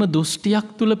 එහෙම දෘෂ්ටියක්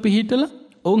තුල පිහිටලා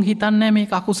ඔවුන් හිතන්නේ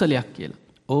මේක අකුසලයක් කියලා.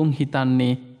 ඔවුන්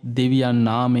හිතන්නේ දෙවියන්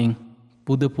නාමයෙන්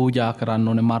පුද පූජා කරන්න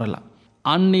ඕනේ මරලා.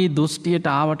 අන්නේ දෘෂ්ටියට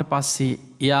ආවට පස්සේ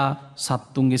එයා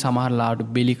සත්තුන්ගේ සමහරලාට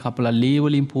බෙලි කපලා ලේ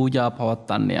වලින් පූජා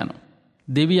පවත්වන්න යනවා.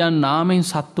 දෙවියන් නාමයෙන්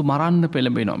සත්තු මරන්න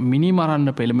පෙළඹෙනවා. මිනි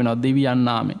මරන්න පෙළඹෙනවා දෙවියන්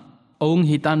නාමයෙන්. ඔවුන්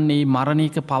හිතන්නේ මරණ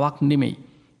එක පවක් නෙමෙයි.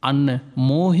 අන්න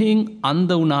මෝහෙන්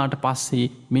අන්ධ වුණාට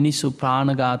පස්සේ මිනිස්සු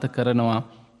ප්‍රාණඝාත කරනවා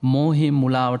මෝහෙන්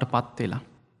මුලාවට පත් වෙලා.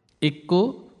 එක්කෝ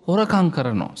හොරකම්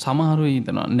කරනවා. සමහරු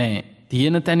හිතනවා නෑ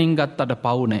තියෙන තැනින් ගත්තට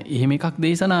පව් නෑ. එහෙම එකක්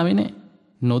දේශනාවේ නෑ.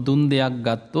 නොදුන් දෙයක්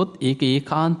ගත්තොත් ඒක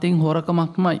ඒකාන්තයෙන්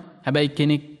හොරකමක්මයි. හැබැයි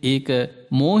කෙනෙක් ඒක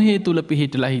මෝහේ තුල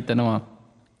පිහිටලා හිතනවා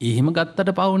එහෙම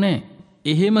ගත්තට පව් නෑ.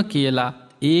 එහෙම කියලා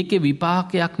ඒකේ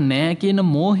විපාකයක් නෑ කියන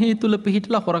මෝහේ තුල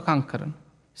පිහිටලා හොරකම් කරන.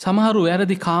 සමහරු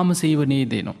වැරදි කාම සේවනයේ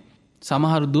දෙනවා.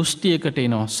 සමහරු දුෂ්ටියකට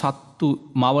එනවා සත්තු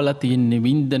මවලා තියන්නේ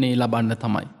වින්දනේ ලබන්න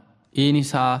තමයි. ඒ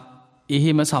නිසා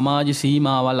එහෙම සමාජ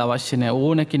සීමාවල් අවශ්‍ය නැහැ.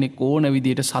 ඕන කෙනෙක් ඕන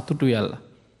විදියට සතුටු වෙලා.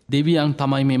 දෙවියන්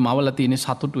තමයි මේ මවලා තියෙන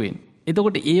සතුටු වෙන්නේ.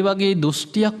 එතකොට ඒ වගේ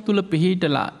දුෂ්ටියක් තුල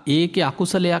පිහිටලා ඒකේ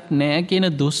අකුසලයක් නැහැ කියන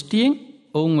දෘෂ්ටියෙන්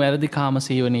ඔවුන් වැරදි කාම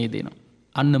සේවනයේ දෙනවා.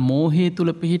 අන්න මෝහය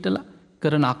තුල පිහිටලා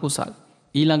කරන අකුසල්.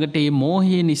 ඊළඟට මේ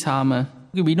මෝහය නිසාම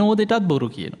විනෝදයටත් බොරු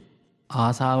කියනවා.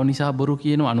 ආසාව නිසා බොරු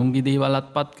කියනවා. අනුන්ගේ දේවල්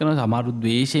අත්පත් කරන සමහරු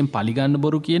ද්වේෂයෙන් පරිගන්න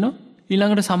බොරු කියනවා.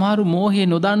 ඊළඟට සමහරු මෝහේ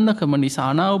නොදන්නකම නිසා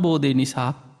අනවබෝධය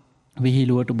නිසා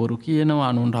විහිළුවට බොරු කියනවා.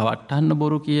 අනුන් රවට්ටන්න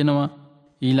බොරු කියනවා.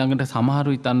 ඊළඟට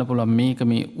සමහරු හිතන්න පුළුවන් මේක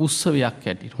මේ උත්සවයක්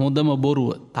හැටියට හොඳම බොරුව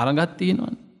තරගක්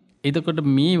තියෙනවනේ. එතකොට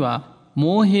මේවා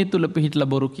මෝහය තුල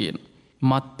පිහිටලා බොරු කියනවා.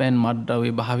 මත්පැන් මද්ද්‍රව්‍ය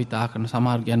භාවිතා කරන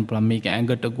සමහර කියන්න පුළුවන් මේක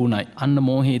ඇඟට ගුණයි. අන්න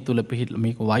මෝහය තුල පිහිටලා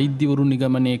මේක වෛද්‍යවරු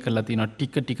නිගමනය කරලා තියෙනවා.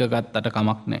 ටික ටික ගත්තට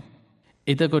කමක් නැහැ.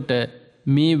 එතකොට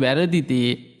මේ වැරදිතේ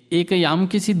ඒක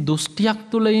යම්කිසි දෘෂ්ටියක්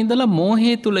තුල ඉඳලා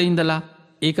මෝහය තුල ඉඳලා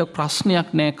ඒක ප්‍රශ්නයක්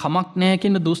නෑ කමක් නෑ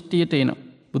කියන දෘෂ්ටියට එනවා.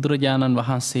 බුදුරජාණන්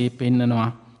වහන්සේ පෙන්නනවා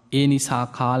ඒ නිසා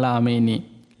කාලාමේනි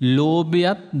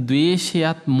ලෝභයත්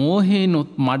ද්වේෂයත් මෝහේනොත්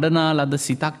මඩනා ලද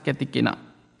සිතක් ඇති කෙනා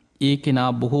ඒ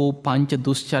කෙනා බොහෝ පංච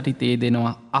දුෂ්චරිතේ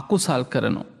දෙනවා අකුසල්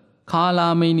කරනවා.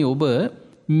 කාලාමේනි ඔබ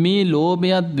මේ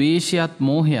ලෝභයත් ද්වේෂයත්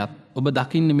මෝහයත් ඔබ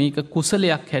දකින්නේ මේක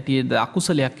කුසලයක් හැටියේද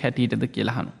අකුසලයක් හැටියටද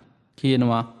කියලා අහනවා.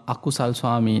 කියනවා අකුසල්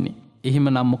ස්වාමීනි.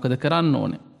 එහෙමනම් මොකද කරන්න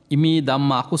ඕනේ? ඉමේ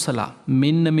ධම්මා අකුසලා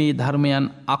මෙන්න මේ ධර්මයන්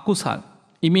අකුසල්.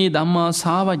 ඉමේ ධම්මා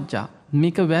සාවජ්ජා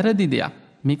මේක වැරදි දෙයක්.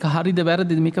 මේක හරිද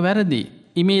වැරදිද මේක වැරදි.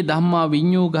 ඉමේ ධම්මා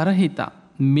විඤ්ඤෝ ගරහිතා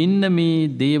මෙන්න මේ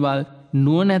දේවල්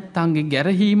නුවණැත්තන්ගේ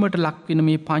ගැරහීමට ලක්වෙන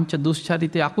මේ පංච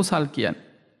දුෂ්චරිතය අකුසල් කියන්නේ.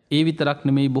 ඒ විතරක්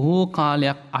නෙමෙයි බොහෝ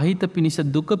කාලයක් අහිත පිනිස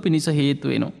දුක පිනිස හේතු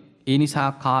වෙනවා. ඒ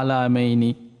නිසා කාලාමයිනි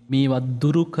මේවත්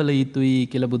දුරු කළ යුතුයි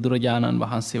කියලා බුදුරජාණන්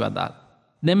වහන්සේ වදාළ.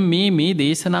 දැන් මේ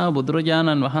දේශනාව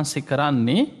බුදුරජාණන් වහන්සේ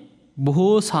කරන්නේ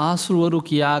බොහෝ ශාස්ත්‍රවරු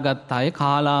කියාගත් අය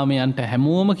කාලාමයන්ට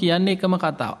හැමෝම කියන්නේ එකම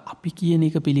කතාව. අපි කියන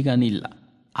එක පිළිගනිල්ල.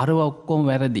 අරව ඔක්කොම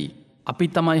වැරදි. අපි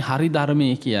තමයි හරි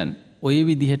ධර්මය කියන්නේ. ඔය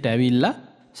විදිහට ඇවිල්ලා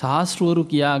ශාස්ත්‍රවරු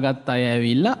කියාගත් අය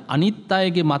ඇවිල්ලා අනිත්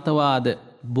අයගේ මතවාද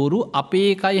බොරු අපේ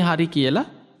එකයි හරි කියලා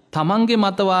තමන්ගේ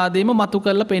මතවාදෙම මතු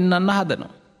කරලා පෙන්වන්න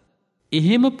හදනවා.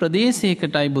 එහෙම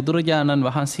ප්‍රදේශයකටයි බුදුරජාණන්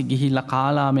වහන්සේ ගිහිල්ලා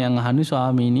කාලාමයන් අහන්නේ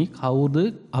ස්වාමීනි කවුද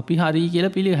අපි හරි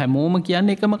කියලා පිළි හැමෝම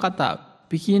කියන්නේ එකම කතාව.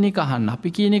 අපි කියන එක අහන්න අපි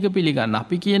කියන එක පිළිගන්න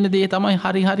අපි කියන දේ තමයි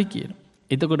හරි හරි කියන.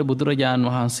 එතකොට බුදුරජාණන්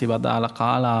වහන්සේ වදාළ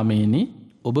කාලාමේනි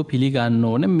ඔබ පිළිගන්න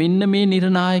ඕන මෙන්න මේ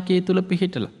නිර්ණායකයේ තුල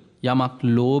පිහිටලා යමක්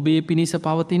ලෝභයේ පිනිස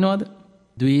පවතිනවද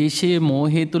ද්වේෂයේ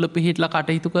මෝහයේ තුල පිහිටලා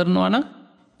කටයුතු කරනවා නම්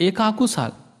ඒක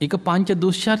අකුසල්. ඒක පංච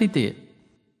දුෂ්චරිතය.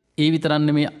 ඒ විතරක්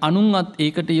නෙමෙයි අනුන්වත්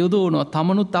ඒකට යොදවනවා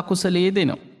තමනුත් අකුසලයේ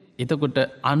දෙනවා. එතකොට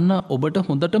අන්න ඔබට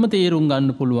හොඳටම තේරුම්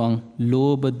ගන්න පුළුවන්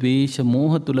ලෝභ ද්වේෂ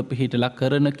මෝහ තුල පිහිටලා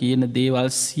කරන කියන දේවල්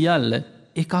සියල්ල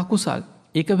ඒක අකුසල්.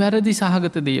 ඒක වැරදි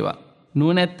සහගත දේවල්.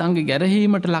 නුවණැත්තන්ගේ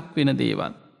ගැරහීමට ලක් වෙන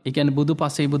දේවල්. ඒ කියන්නේ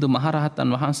බුදුපසේ බුදු මහරහතන්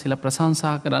වහන්සේලා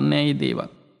ප්‍රශංසා කරන්නේ මේ දේවල්.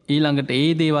 ඊළඟට ඒ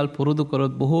දේවල් පුරුදු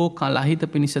කරොත් බොහෝ කල අහිත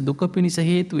පිනිස දුක පිනිස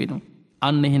හේතු වෙනවා.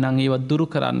 අන්න එහෙනම් ඒව දුරු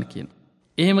කරන්න කියන.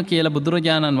 එහෙම කියලා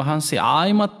බුදුරජාණන් වහන්සේ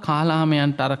ආයමත්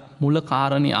කාලාමයන්ට අර මුල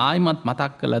කාරණේ ආයමත්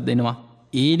මතක් කරලා දෙනවා.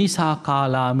 ඒ නිසා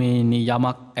කාලාමේනි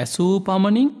යමක් ඇසූ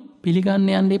පමණින් පිළිගන්න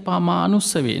යන්න එපා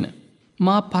මානුස්ස වේන.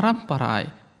 මා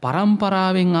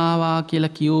පරම්පරාවෙන් ආවා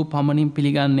කියලා කියෝ පමණින්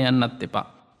පිළිගන්න යන්නත් එපා.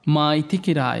 මා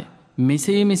ඉතිකිරාය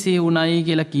මෙසේ වුණයි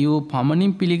කියලා කියෝ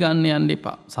පමණින් පිළිගන්න යන්න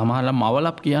එපා. සමහරවල්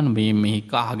මවලප් කියන මේ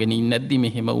අහගෙන ඉන්නේ නැද්දි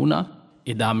මෙහෙම වුණා.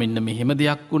 එදා මෙන්න මෙහෙම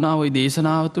දෙයක් වුණා ඔය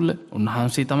දේශනාව තුළ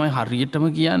උන්වහන්සේ තමයි හරියටම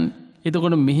කියන්නේ.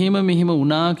 එතකොට මෙහෙම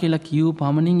වුණා කියලා කියූ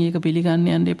පමණින් ඒක පිළිගන්න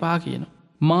යන්න එපා කියනවා.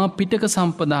 මා පිටක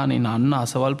සම්පදානයෙන් අන්න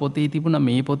අසවල් පොතේ තිබුණ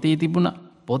මේ පොතේ තිබුණ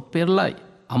පොත් පෙරලයි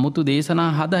අමුතු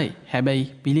දේශනා හදයි හැබැයි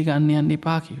පිළිගන්න යන්න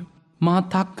එපා කියෝ. මා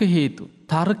තක්ක හේතු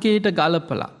තර්කයට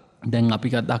ගලපලා දැන්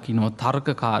අපික දකිනවා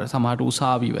තර්කකාර සමහට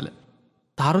උසාවිවල.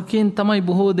 තර්කයෙන් තමයි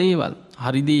බොහෝ දේවල්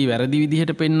හරිදී වැරදි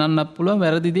විදිහට පෙන්න්නන්නක් පුළුව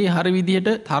වැරදිදේ හරි විදිහට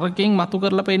තර්කයෙන් මතු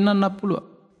කරලා පෙන්න්නන්නක් පුළුව.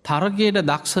 තර්කයට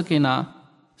දක්ෂ කෙනා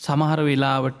සමහර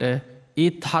වෙලාවට ඒ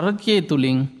තර්කය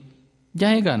තුළින්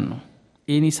ජයගන්න.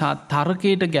 ඒ නිසා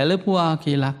තර්කයට ගැලපුවා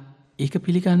කියලා ඒක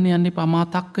පිළිගන්න යන්නේ පමා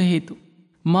තක්ක හේතු.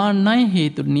 මා නයි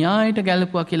හේතු න්‍යායට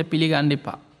ගැලපුවා කියල පිළිගන්න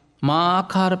එපා.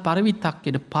 මාආකාර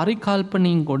පරිවිතක්කෙට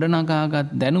පරිකල්පනින් ගොඩනගාගත්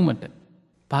දැනුමට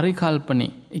පරිකල්පනය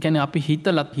එකන අපි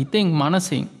හිතලත් හිතෙන්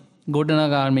මනසින්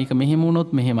ගොඩනගාම එක මෙහෙමුණොත්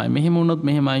මෙහෙමයි මෙහෙමුණොත්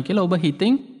මෙහෙමයි කියලා ඔබ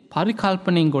හිතෙන්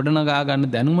පරිකල්පනින් ගොඩනගාගන්න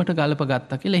දැනුමට ගලප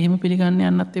ගත්ත කියලා එහෙම පිළිගන්න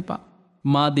යන්නත් එපා.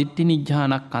 මා දිට්ටි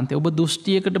නිජ්ජානක් අන්තේ ඔබ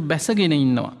දෘෂ්ටියකට බැසගෙන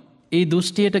ඉන්නවා. ඒ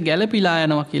දෘෂ්ටියට ගැලපිලා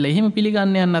යනවා කියලා එහෙම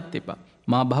පිළිගන්න යන්නත් එපා.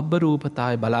 මා භබ්බ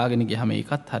රූපතාය බලාගෙන ගියහම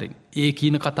ඒකත් හරින්. ඒ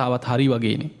කියන කතාවත් හරි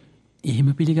වගේනේ. එහෙම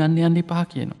පිළිගන්න යන්න එපා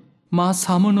කියනවා. මා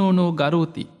සමනෝනෝ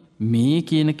ගරෝති මේ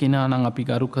කියන කෙනානං අපි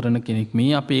ගරු කරන කෙනෙක්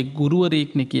මේ අපේ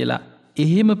ගුරුවරයෙක්නෙ කියලා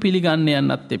එහෙම පිළිගන්න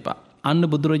යන්නත් එපා. අන්න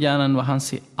බුදුරජාණන්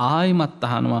වහන්සේ ආයමත්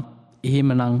අහනවා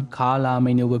එහෙමනං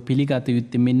කාලාමයින ඔබ පිළිගත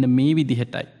යුත්තේ මෙන්න මේ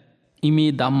විදිහටයි.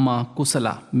 ඉමේ දම්මා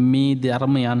කුසලා මේ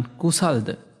ධර්මයන් කුසල්ද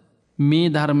මේ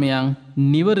ධර්මයන්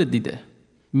නිවරදිද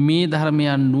මේ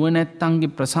ධර්මයන්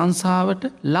නුවණැත්තන්ගේ ප්‍රශංසාවට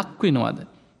ලක්වෙනවද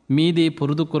මේ දේ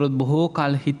පුරුදුකොරොත් බොහෝ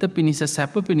කාල හිත පිණිස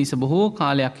සැප පිණිස බොහෝ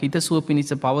කාලයක් හිතසුව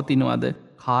පිණිස පවතිනවද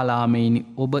කාලාමයිනි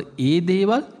ඔබ ඒ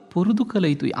දේවල් පුරුදු කළ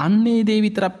යුතුයි අන්නේ දේ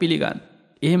විතරක් පිළිගන්න.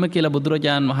 එහෙම කියලා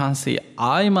බුදුරජාණන් වහන්සේ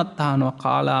ආයමත්තානවා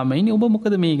කාලාමයිනි ඔබ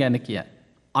මොකද මේ ගැන කියයි.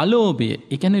 අලෝභය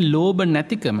එකන ලෝභ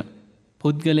නැතිකම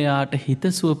පුද්ගලයාට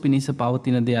හිතසුව පිණිස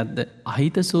පවතින දෙයක්ද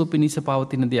අහිතසුව පිණිස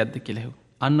පවතින දෙයක්ද කෙළෙහු.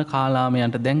 අන්න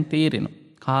කාලාමයන්ට දැන් තේරෙන.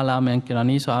 කාලාමයන්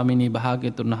කරණී ස්වාමිනී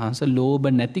භාග්‍යතුන් වහන්ස ලෝභ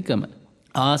නැතිකම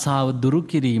ආසාාව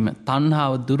දුරුකිරීම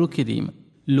තන්හාාව දුරුකිරීම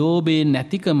ලෝබේ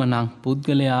නැතිකම නං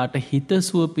පුද්ගලයාට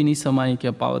හිතසුව පිණිසමයික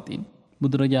පවතින්.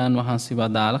 බුදුරජාණන් වහන්සේ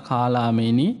වදාළ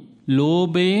කාලාමේනි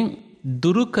ලෝබයෙන්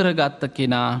දුරුකරගත්ත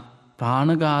කෙනා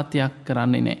ප්‍රාණඝාතයක්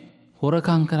කරන්නේ නෑ.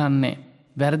 හොරකං කරන්නේ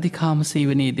වැරදිකාම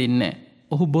සීවනී දෙන්න.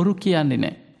 ඔහු බොරු කියන්නේ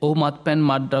නෑ. ඔහු මත් පැන්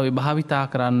මඩ්‍රව භාවිතා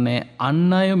කරන්නේ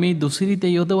අන්න අය මේ දුසිරිත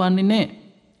යොදවන්නේ නෑ.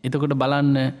 එතකොට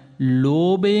බලන්න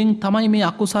ලෝබයෙන් තමයි මේ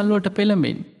අකුසල්ලුවට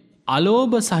පෙළඹෙන්.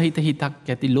 අලෝභ සහිත හිතක්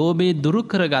ඇති ලෝබේ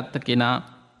දුරුකරගත්ත කෙනා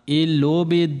ඒ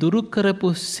ලෝබේ දුරුකරපු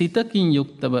සිතකින්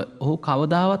යුක්තව ඔහු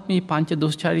කවදාවත් මේ පංච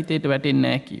දුෂ්චරිතයට වැටෙන්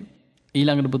නෑකිව.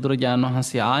 ඊළඟට බුදුරජාණන්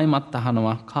වහන්සේ ආයමත්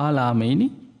අහනවා කාලාමයිනි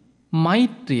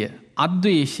මෛත්‍රිය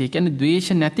අද්වේශය කැන දවේශ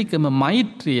නැතිකම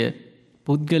මෛත්‍රිය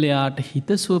පුද්ගලයාට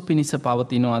හිතසුව පිණිස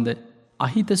පවතිනවාද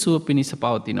අහිතසුව පිණිස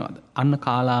පවතිනවාද. අන්න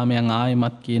කාලාමයන්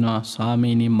ආයමත් කියනවා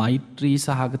ස්වාමීනී මෛත්‍රී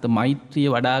සහගත මෛත්‍රිය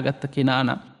වඩාගත්ත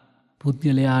කෙනාන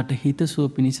පුද්ගලයාට හිතසුව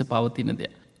පිණිස පවතින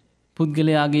දෙයක්.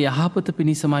 පුද්ගලයාගේ යහපත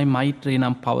පිණිසමයි මෛත්‍රය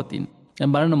නම් පවතින්.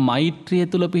 බලන මෛත්‍රිය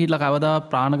තුළ පිහිටල කවදා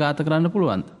ප්‍රාණඝාත කරන්න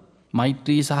පුළුවන්ද.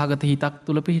 මෛත්‍රී සහගත හිතක්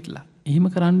තුළ පිහිටලා. එහෙම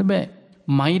කරන්න බෑ.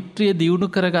 මෛත්‍රිය දියුණු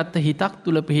කරගත්ත හිතක්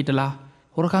තුළ පිහිටලා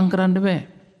හොරකං කරන්න බෑ.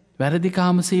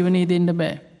 වැරදිකාම සීවනී දෙන්න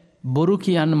බෑ. බොරු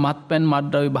කියන්න මත් පැන්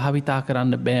මඩ්‍රවි භාවිතා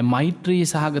කරන්න බෑ මෛත්‍රී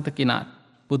සහගත කෙනාට.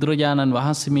 බුදුරජාණන්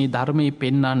වහන්සේ මේ ධර්මය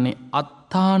පෙන්නන්නේ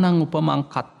අත්තානං උපමං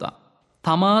කත්වා.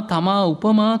 තමා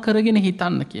උපමා කරගෙන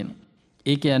හිතන්න කියන.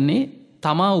 ඒ කියන්නේ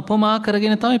තමා උපමා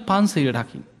කරගෙන තමයි පන්සිල්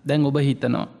රකිින්. දැන් ඔබ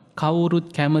හිතනවා. කවුරුත්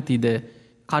කැමතිද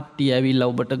කට්ටි ඇවිල්ල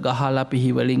ඔබට ගහලා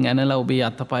පිහිවලින් ඇනලා ඔබේ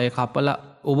අතපය කපල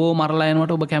ඔබෝ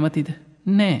මරලායනවට ඔබ කැමතිද.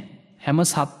 නෑ හැම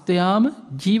සත්වයාම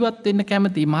ජීවත්වෙන්න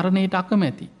කැමති මරණයට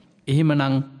අකමැති. එහෙමනං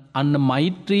අන්න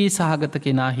මෛත්‍රී සහගත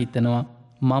කෙනා හිතනවා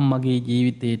මං මගේ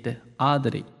ජීවිතයට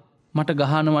ආදරේ. මට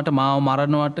ගහනවට මාව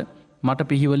මරණවට මට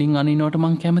පිහිවලින් අනිනවට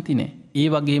මං කැමතිනේ. ඒ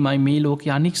වගේ මයි මේ ලෝක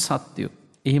අනික් සත්‍යයෝ.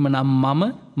 එහෙම නම් මම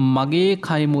මගේ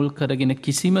කයිමුල් කරගෙන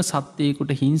කිසිම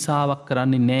සත්‍යයකුට හිංසාවක්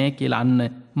කරන්නේ නෑ කියලන්න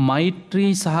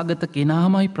මෛත්‍රී සහගත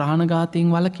කෙනාමයි ප්‍රාණඝාතයෙන්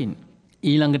වලකින්.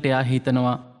 ඊළඟට එයා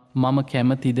හිතනවා මම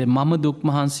කැමතිද මම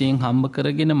දුක්මහන්සයෙන් හම්බ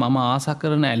කරගෙන මම ආස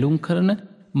කරන ඇලුම් කරන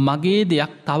මගේ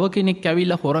දෙයක් තව කෙනෙක්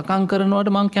ඇවිල්ල හොරකං කරනවට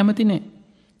මං කැමතිනේ.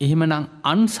 එහෙමනම්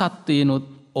අන් සත්වයනොත්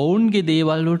ඔවුන්ගේ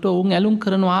දේවල්ලට ඔවුන් ඇලුම්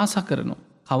කරන ආස කරනු.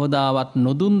 කවදාවත්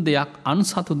නොදුන් දෙයක්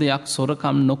අන්සතු දෙයක්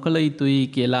සොරකම් නොකළ යුතුයි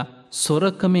කියලා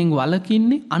සොරකමෙන්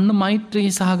වලකින්නේ අන්න මෛත්‍රී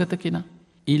සහගත කෙන.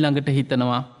 ඊළඟට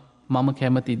හිතනවා මම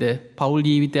කැමතිද පවුල්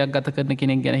ජීවිතයක් ගත කරන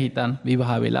කෙනෙක් ගැන හිතන්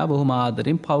විවාහ වෙලා බොහොම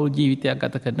ආදරෙන් පවුල් ජීවිතයක්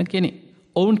ගත කරන කෙනෙ.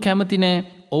 ඔවුන් කැමතිනෑ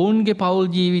ඔවුන්ගේ පවුල්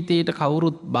ජීවිතයට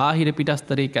කවුරුත් බාහිර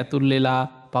පිටස්තරේ ඇතුල්ලෙලා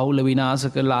පවුල විනාශ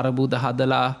කරලා අරබුද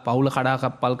හදලා පවුල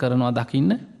කඩාකප්පල් කරනවා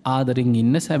දකින්න ආදරෙන්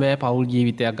ඉන්න සැබෑ පවුල්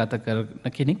ජීවිතයක් ගත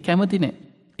කරන කෙනෙක් කැමති නෑ.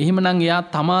 එහෙමනම් එයා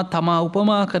තමා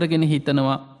උපමා කරගෙන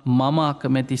හිතනවා මම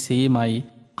අකමැති සේමයි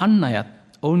අන්න අයත්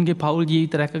ඔවුන්ගේ පවුල්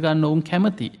ජීවිත රැකගන්න ඔවුන්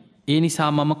කැමති. ඒ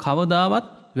නිසා මම කවදාවත්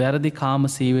වැරදි කාම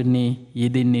සේවනයේ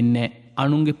යෙදෙන්නේ නෑ.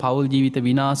 අනුන්ගේ පවුල් ජීවිත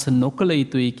විනාශ නොකළ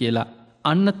යුතුයි කියලා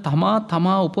අන්න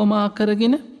තමා උපමා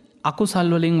කරගෙන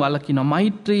අකුසල් වලින් වළකිනවා.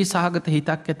 මෛත්‍රී සහගත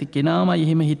හිතක් ඇති කෙනාමයි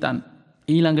එහෙම හිතන්.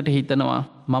 ඊළඟට හිතනවා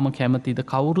මම කැමතිද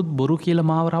කවුරුත් බොරු කියලා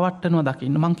මාව රවට්ටනවා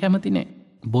දකින්න මං කැමති නෑ.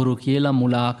 බොරු කියලා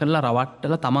මුලා කරලා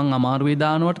රවට්ටලා තමන් අමාරුවේ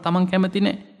දානවට තමන් කැමති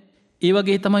නෑ. ඒ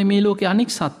වගේ තමයි මේ ලෝකේ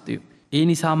අනික් සත්වයෝ. ඒ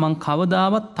නිසා මං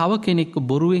කවදාවත් තව කෙනෙක්ව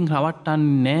බොරුවෙන්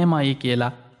රවට්ටන්නේ නෑමයි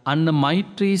කියලා අන්න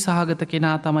මෛත්‍රී සහගත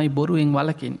කෙනා තමයි බොරුවෙන්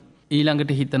වළකින්නේ.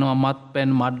 ඊළඟට හිතනවා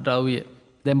මත්පැන් මත්ද්‍රව්‍ය.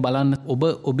 දැන් බලන්න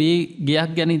ඔබේ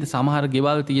ගෙයක් ගැනීද සමහර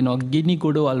ගෙවල් තියෙනවා ගිනි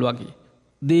ගොඩවල් වගේ.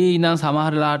 උදේ ඉඳන්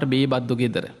සමහරලාට බේබද්දෝ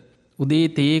ගෙදර. උදේ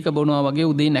තේක බොනවා වගේ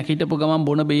උදේ නැගිටපු ගමන්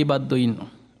බොන බේබද්දෝ ඉන්නවා.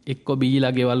 එක්ක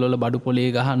බීලා ගෙවල් වල බඩු පොලේ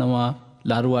ගහනවා,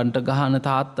 දරුවන්ට ගහන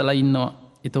තාත්තලා ඉන්නවා.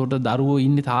 එතකොට දරුවෝ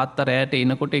ඉන්නේ තාත්තා රැයට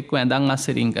එනකොට එක්ක ඇඳන්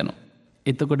අස්සේ රින්ගනවා.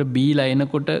 එතකොට බීලා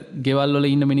එනකොට ගෙවල් වල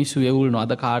ඉන්න මිනිස්සු එවුල්නවා.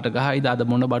 අද කාට ගහයිද? අද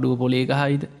මොන බඩුව පොලේ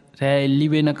ගහයිද? රෑ එල්ලි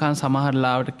වෙනකන්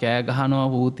සමහරලාවට කෑ ගහනවා,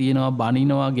 වූ තියනවා,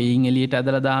 බනිනවා, ගෙයින් එළියට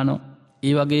ඇදලා දානවා.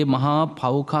 ඒ වගේ මහා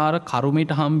පව්කාර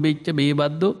කරුමෙට හම්බෙච්ච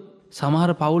බේබද්දෝ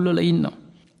සමහර පවුල් වල ඉන්නවා.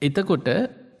 එතකොට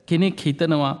කෙනෙක්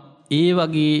හිතනවා ඒ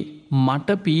වගේ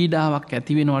මට පීඩාවක්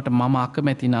ඇති වෙනවට මම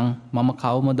අකමැති නම් මම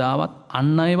කවමදාවත්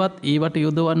අන් අයවත් ඒවට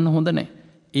යොදවන්න හොඳ නැහැ.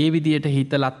 ඒ විදියට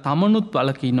හිතලා තමනුත්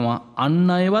වළකිනවා, අන්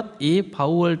අයවත් ඒ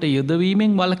පව් වලට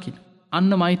යොදවීමෙන් වළකින.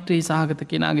 අන්න මෛත්‍රී සහගත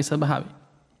කෙනාගේ ස්වභාවය.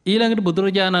 ඊළඟට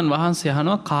බුදුරජාණන් වහන්සේ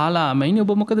අහනවා කාලාමයිනි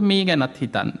ඔබ මොකද මේ ගැනත්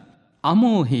හිතන්නේ?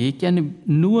 අමෝහය කියන්නේ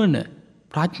නුවණ,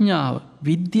 ප්‍රඥාව,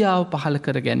 විද්‍යාව පහළ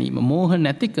කර ගැනීම. මෝහ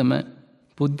නැතිකම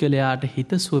පුද්ගලයාට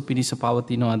හිතසුව පිණිස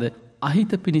පවතිනවද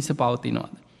අහිත පිණිස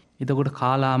පවතිනවද? එතකොට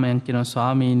කාලාමයන් කියනවා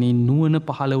ස්වාමීනි නුවණ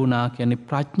පහළ වුණා කියන්නේ,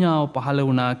 ප්‍රඥාව පහළ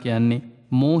වුණා කියන්නේ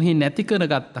මෝහේ නැති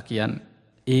කරගත්තා කියන්නේ.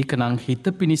 ඒක නම් හිත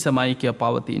පිණිසමයි කිය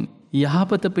පවතින,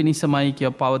 යහපත පිණිසමයි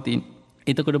කිය පවතින.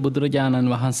 එතකොට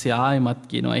බුදුරජාණන් වහන්සේ ආයමත්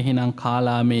කියනවා එහෙනම්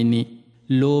කාලාමේනි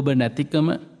ලෝභ නැතිකම,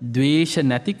 ද්වේෂ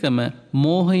නැතිකම,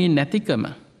 මෝහය නැතිකම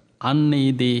අන්න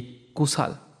ඒ දේ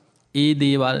කුසල්. ඒ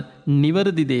දේවල්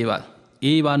නිවැරදි දේවල්.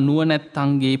 ඒවා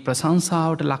නුවණැත්තන්ගේ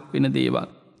ප්‍රශංසාවට ලක්වෙන දේවල්.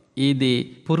 ඒ දේ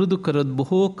පුරුදු කරොත්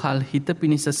බොහෝ කල් හිත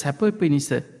පිණිස, සැප පිණිස,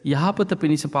 යහපත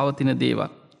පිණිස පවතින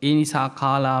දේවල්. ඒ නිසා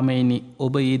කාලාමේනි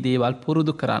ඔබ ඒ දේවල්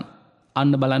පුරුදු කරන්න.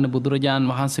 අන්න බලන්න බුදුරජාණන්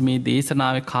වහන්සේ මේ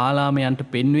දේශනාවේ කාලාමයන්ට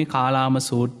පෙන්වේ කාලාම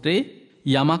සූත්‍රයේ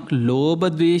යමක් ලෝභ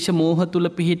ද්වේෂ මෝහ තුල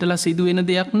පිහිටලා සිදුවෙන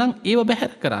දෙයක් නම් ඒව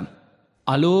බැහැර කරන්න.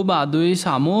 අලෝභ අද්වේෂ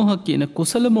අමෝහ කියන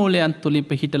කුසල මූලයන් තුලින්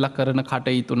පිහිටලා කරන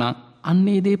කටයුතු නම්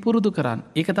අන්නේ දේ පුරුදු කරන්න.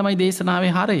 ඒක තමයි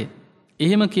දේශනාවේ හරය.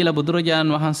 එහෙම කියලා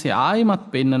බුදුරජාණන් වහන්සේ ආයමත්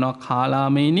පෙන්නනවා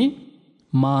කාලාමේනි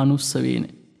මානුස්ස වේන.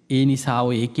 ඒ නිසා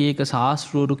ඔය එක එක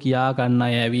ශාස්ත්‍රවරු කියා ගන්න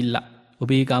අය ඇවිල්ලා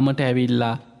ඔබේ ගමට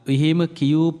ඇවිල්ලා එහෙම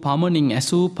කියූ පමණින්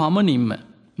ඇසූ පමණින්ම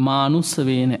මානුස්ස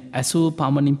වේන ඇසූ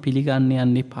පමණින් පිළිගන්න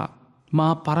යන්න එපා.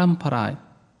 මා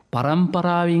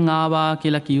පරම්පරාවෙන් ආවා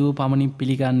කියලා කියූ පමණින්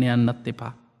පිළිගන්න යන්නත්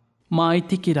එපා. මා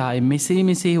ඉතිකිරාය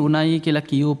මෙසේ උණයි කියලා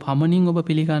කියූ පමණින් ඔබ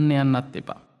පිළිගන්න යන්නත්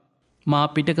එපා. මා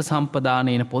පිටක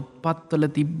සම්පදානයන පොත්පත්වල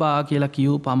තිබ්බා කියලා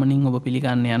කියූ පමණින් ඔබ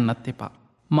පිළිගන්න යන්නත් එපා.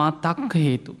 මා තක්ක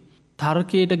හේතු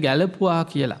තර්කයට ගැලපුවා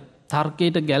කියලා,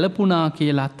 තර්කයට ගැලපුනා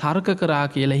කියලා, තර්ක කරා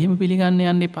කියලා එහෙම පිළිගන්න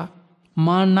යන්න එපා.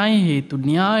 මා ණය හේතු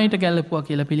න්‍යායට ගැලපුවා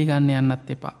කියලා පිළිගන්න යන්නත්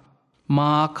එපා.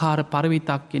 මා ආකාර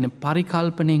පරිවිතක් කියන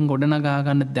පරිකල්පනයෙන් ගොඩනගා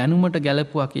ගන්න දැනුමට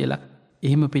ගැලපුවා කියලා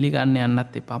එහෙම පිළිගන්න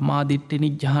යන්නත් එපා. මා දිට්ඨි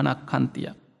නිජ්ජානක්ඛන්තිය.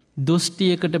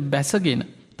 දෘෂ්ටියකට බැසගෙන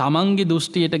තමන්ගේ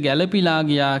දෘෂ්ටියට ගැලපිලා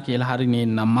ගියා කියලා හරි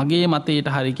නේනම් මගේ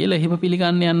මතයට හරි කියලා එහෙම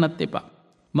පිළිගන්න යන්නත් එපා.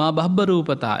 මා බබ්බ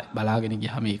රූපතාය බලාගෙන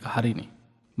ගියාම ඒක හරිනේ.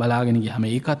 බලාගෙන ගියාම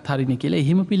ඒකත් හරිනේ කියලා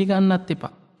එහෙම පිළිගන්නත්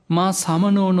එපා. මා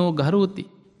සමනෝනෝ ගරුති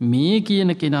මේ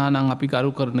කියන කෙනා නම් අපි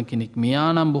ගරු කරන කෙනෙක්, මෙයා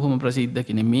නම් බොහොම ප්‍රසිද්ධ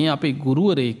කෙනෙක්, මේ අපේ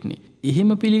ගුරුවරයෙක්නේ.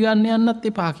 එහෙම පිළිගන්න යන්නත්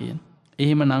එපා කියන.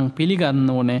 එහෙමනම් පිළිගන්න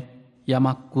ඕනේ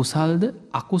යමක් කුසල්ද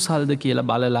අකුසල්ද කියලා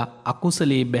බලලා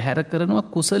අකුසලේ බැහැර කරනවා,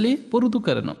 කුසලේ පුරුදු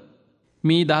කරනවා.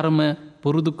 මේ ධර්ම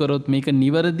පුරුදු කරොත් මේක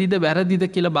නිවැරදිද වැරදිද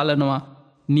කියලා බලනවා.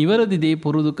 නිවැරදි දේ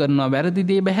පුරුදු කරනවා, වැරදි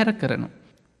දේ බැහැර කරනවා.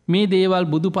 මේ දේවල්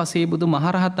බුදුපසේ බුදු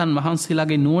මහරහතන්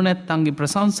වහන්සේලාගේ නුවණැත්තන්ගේ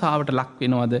ප්‍රශංසාවට ලක්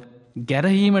වෙනවද,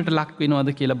 ගැරහීමට ලක් වෙනවද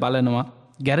කියලා බලනවා.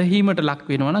 ගැරහීමට ලක්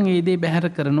වෙනවා නම් ඒ දේ බැහැර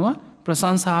කරනවා,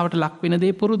 ප්‍රශංසාවට ලක් වෙන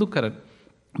දේ පුරුදු කරන.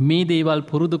 මේ දේවල්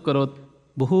පුරුදු කරොත්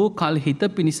බොහෝ කල් හිත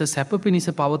පිණිස සැප පිණිස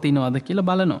පවතිනවද කියලා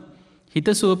බලනවා.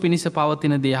 හිතසුව පිණිස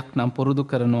පවතින දෙයක් නම් පුරුදු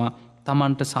කරනවා.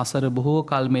 තමන්ට සසර බොහෝ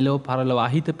කල් මෙලොව පරලොව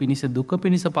අහිත පිණිස දුක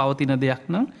පිණිස පවතින දෙයක්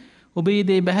නම් ඔබ ඒ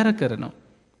දේ බැහැර කරනවා.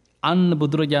 අන්න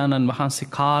බුදුරජාණන් වහන්සේ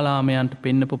කාලාමයන්ට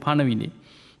පෙන්නපු පණවිඩේ.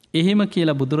 එහෙම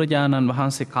කියලා බුදුරජාණන්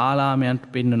වහන්සේ කාලාමයන්ට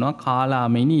පෙන්න්නනවා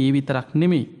කාලාමෙනි ඒ විතරක්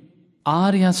නෙමෙයි.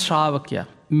 ආර්ය ශ්‍රාවකයා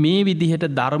මේ විදිහට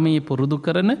ධර්මයේ පුරුදු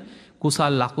කරන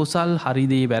කුසල් ලකුසල්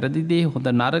හරිදේ වැරදිදේ හොඳ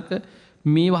නරක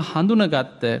මේවා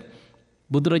හඳුනගත්ත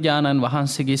බුදුරජාණන්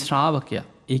වහන්සේගේ ශ්‍රාවකයා.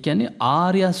 ඒ කියන්නේ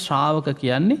ආර්ය ශ්‍රාවක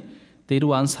කියන්නේ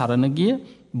තෙරුවන් සරණ ගිය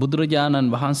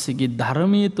බුදුරජාණන් වහන්සේගේ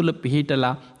ධර්මයේ තුල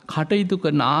පිහිටලා කටයුතු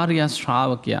කරන ආර්ය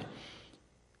ශ්‍රාවකයා.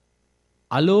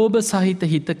 අලෝභ සහිත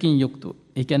හිතකින් යුක්තුව.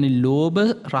 ඒ කියන්නේ ලෝභ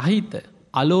රහිත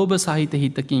අලෝභ සහිත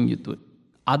හිතකින් යුතුව.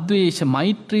 අද්වේෂ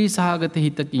මෛත්‍රී සහගත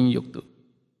හිතකින් යුක්තුව.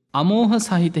 අමෝහ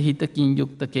සහිත හිතකින්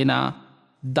යුක්ත කෙනා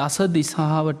දස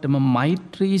දිසාවටම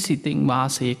මෛත්‍රී සිතින්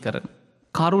වාසය කරන.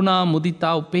 කරුණා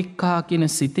මුදිතා උපෙක්ඛා කියන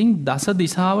සිතින් දස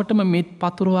දිසාවටම මෙත්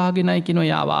පතුරවාගෙනයි කෙන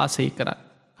යා වාසය කරන්න.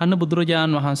 අන්න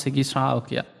බුදුරජාණන් වහන්සේගේ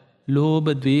ශ්‍රාවකයා. ලෝභ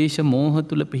ද්වේෂ මෝහ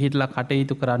තුළ පිහිටලා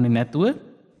කටයුතු කරන්නේ නැතුව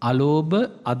අලෝභ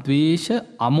අද්වේෂ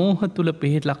අමෝහ තුළ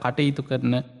පිහිටලා කටයුතු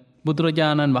කරන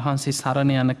බුදුරජාණන් වහන්සේ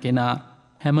සරණ යන කෙනා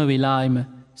හැම වෙලායිම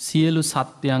සියලු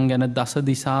සත්‍යයන් ගැන දස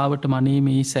දිසාවට මනේ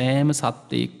මේ සෑම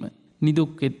සත්‍යයෙක්ම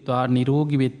නිදුක්වෙත්වා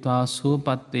නිරෝගිවෙත්වා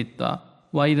සුවපත්වෙත්වා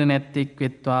වෛර නැත්තෙක්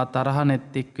වෙත්වා තරහ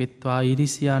නැත්තෙක් වෙත්වා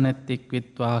ඉරිසියා නැත්තෙක්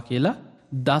වෙත්වා කියලා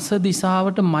දස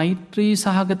දිසාවට මෛත්‍රී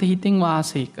සහගත හිතෙන්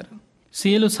වාසය කරන.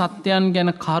 සියලු සත්‍යයන්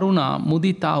ගැන කරුණා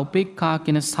මුදිතා උපෙක්ඛා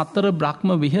කෙන සතර බ්‍රහ්ම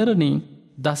විහරණින්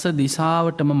දස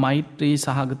දිසාවටම මෛත්‍රී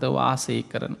සහගත වාසය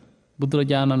කරන.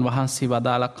 බුදුරජාණන් වහන්සේ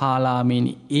වදාළ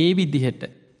කාලාමේනි ඒ විදිහට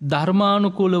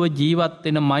ධර්මානුකූලව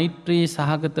ජීවත්වෙන මෛත්‍රී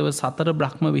සහගතව සතර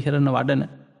බ්‍රහ්ම විහරණ වඩන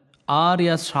ආර්ය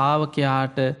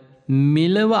ශ්‍රාවකයාට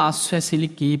මෙලව අස්වැසිලි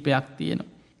කීපයක් තියෙනවා.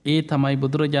 ඒ තමයි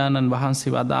බුදුරජාණන්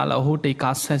වහන්සේ වදාළ ඔහුට එක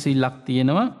අස්වැසිල්ලක්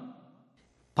තියෙනවා.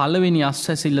 පළවෙනි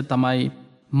අස්වැසිල්ල තමයි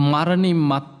මරණින්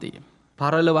මත්තේ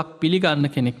පරලොවක් පිළිගන්න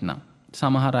කෙනෙක් නම්.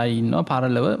 සමහරයි ඉන්නවා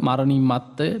පරලව මරණින්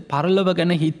මත්ත පරලොව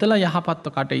ගැන හිතලා යහපත්ව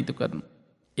කටයුතු කරන.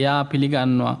 එයා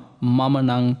පිළිගන්නවා මම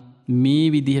නං මේ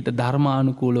විදිහට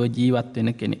ධර්මානුකූලව ජීවත් වෙන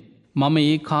කෙනෙ. මම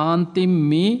ඒ කාන්තෙන්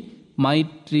මේ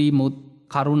මෛත්‍රී මුත්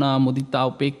කරුණා මුදිතා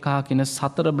උපෙක්ඛා කෙන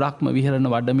සතර බ්‍රහ්ම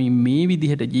විහරණ වඩමින් මේ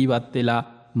විදිහට ජීවත් වෙලා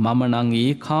මම නං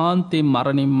ඒ කාන්තෙන්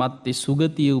මරණින් මත්තේ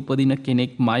සුගතිය උපදින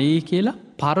කෙනෙක් මයේ කියලා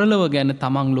පරලව ගැන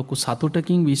තමන් ලොකු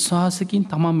සතුටකින් විශ්වාසකින්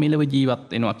තමන් මෙලව ජීවත්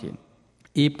වෙනවා කියන.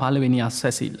 ඒ පළවෙනි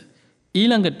අස්වැසිල්ල.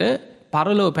 ඊළඟට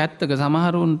පරලොව පැත්තක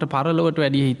සමහරුන්ට පරලොවට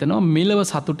වැඩිය හිතනවා මෙලව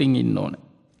සතුටින් ඉන්න ඕන.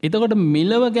 එතකොට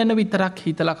මෙලව ගැන විතරක්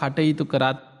හිතලා කටයුතු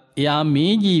කරත් එයා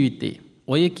මේ ජීවිතේ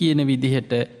ඔය කියන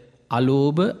විදිහට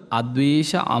අලෝභ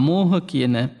අද්වේෂ අමෝහ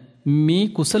කියන මේ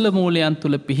කුසල මූලයන්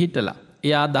තුළ පිහිටලා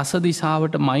එයා දස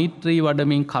දිසාවට මෛත්‍රී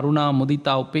වඩමින් කරුණා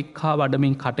මුදිතා උපෙක්ඛා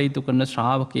වඩමින් කටයුතු කරන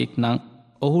ශ්‍රාවකයෙක් නම්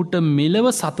ඔහුට මෙලව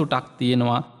සතුටක්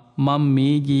තියෙනවා. මං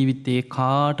මේ ජීවිතයේ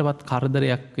කාටවත්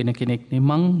කරදරයක් වෙන කෙනෙක් නෙ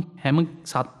මං හැම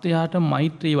සත්වයාට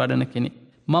මෛත්‍රී වඩන කෙනෙක්.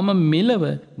 මම මෙලව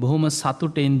බොහොම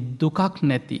සතුටෙන් දුකක්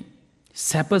නැති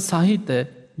සැප සහිත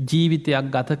ජීවිතයක්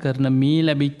ගත කරන මේ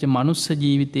ලැබිච්ච මනුස්ස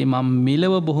ජීවිතේ මං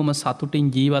මෙලව බොහොම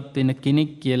සතුටින් ජීවත් වෙන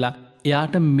කෙනෙක් කියලා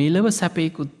එයාට මෙලව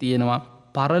සැපයකුත් තියෙනවා.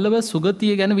 පරලව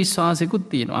සුගතිය ගැන විශ්වාසයකුත්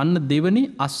තියෙනවා. අන්න දෙවනි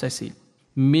අස්වැසිල්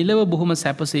මෙලව බොහොම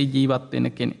සැපසේ ජීවත් වෙන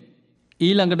කෙනෙක්.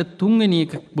 ඊළඟට තුන්වෙනි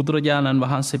එක බුදුරජාණන්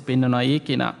වහන්සේ පෙන්වනවා ඒ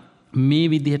කෙනා මේ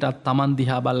විදිහටත් තමන්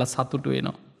දිහා බල්ලා සතුටු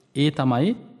වෙනවා. ඒ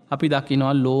තමයි අපි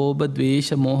දකිනවා ලෝභ ද්වේෂ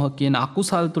මෝහ කියන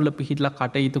අකුසල් තුල පිහිටලා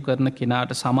කටයුතු කරන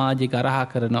කෙනාට සමාජය ගරහා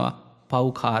කරනවා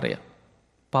පව්කාරය.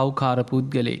 පව්කාර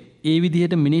පුද්ගලයෙක්. ඒ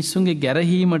විදිහට මිනිස්සුන්ගේ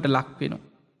ගැරහීමට ලක් වෙනවා.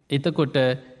 එතකොට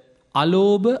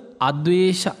අලෝභ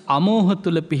අද්වේෂ අමෝහ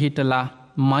තුල පිහිටලා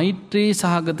මෛත්‍රී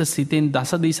සහගත සිතෙන්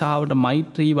දස දිසාවට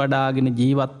මෛත්‍රී වඩාගෙන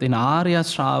ජීවත්වෙන ආර්ය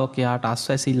ශ්‍රාවකයාට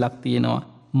අස්වැසිල්ලක් තියෙනවා.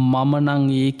 මම නං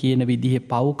ඒ කියන විදිහේ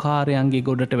පව්කාරයන්ගේ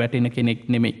ගොඩට වැටෙන කෙනෙක්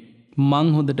නෙමෙයි. මං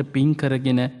හොඳට පින්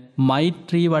කරගෙන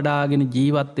මෛත්‍රී වඩාගෙන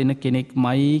ජීවත්වෙන කෙනෙක්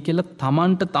මයි කියලා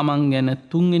තමන්ට තමන් ගැන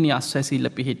තුන්වෙනි අස්වැසිල්ල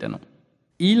පිහිටනවා.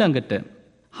 ඊළඟට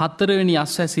හතරවෙනි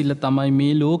අස්වැසිල්ල තමයි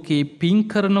මේ ලෝකේ පින්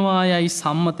කරනවා යයි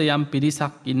සම්මත යම්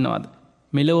පිරිසක් ඉන්නවද.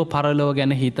 මෙලොව පරලොව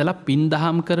ගැන හිතලා පින්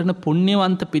දහම් කරන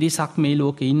පුණ්‍යවන්ත පිරිසක් මේ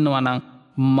ලෝකෙ ඉන්නවනං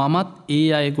මමත් ඒ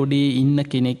අය ගොඩේ ඉන්න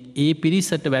කෙනෙක් ඒ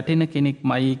පිරිසට වැටෙන කෙනෙක්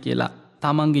මයි කියලා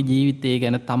තමන්ගේ ජීවිතය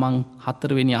ගැන තමන්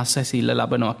හතරවෙනි අස්වැසිල්ල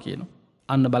ලබනවා කියනවා.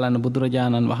 අන්න බලන්න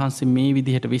බුදුරජාණන් වහන්සේ මේ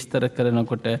විදිහට විස්තර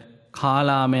කරනකොට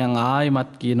කාලාමයන්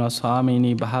ආයමත් කියනවා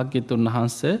ස්වාමීනී භාග්‍යතුන්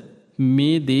වහන්ස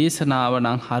මේ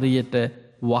දේශනාවනං හරියට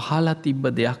වහලා තිබ්බ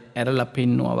දෙයක් ඇරලා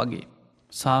පෙන්නවා වගේ.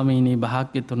 ස්වාමීනී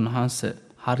භාග්‍යතුන් වහන්ස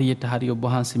හරියට හරි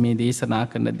ඔබහන්සේ මේ දේශනා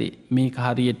කරන දේ මේක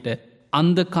හරියට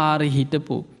අන්ධකාරය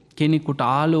හිටපු කෙනෙකුට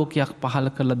ආලෝකයක් පහල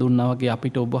කරලා දුන්නා වගේ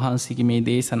අපිට ඔබහන්සේගේ මේ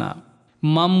දේශනාව.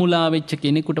 මම්මුලා වෙච්ච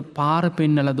කෙනෙකුට පාර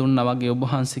පෙන්නලා දුන්නා වගේ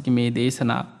ඔබහන්සේගේ මේ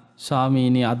දේශනාව.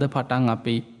 ස්වාමීනි අද පටන්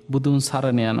අපි බුදුන්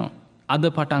සරණ යනවා. අද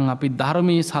පටන් අපි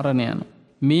ධර්මයේ සරණ යන.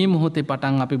 මේ මොහොතේ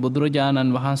පටන් අපි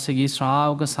බුදුරජාණන් වහන්සේගේ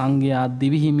ශ්‍රාවක සංඝයා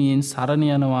දිවිහිමියෙන් සරණ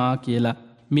යනවා කියලා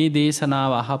මේ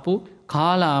දේශනාව අහපු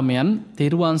කාලාමයන්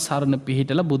තෙරුවන් සරණ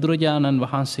පිහිටලා බුදුරජාණන්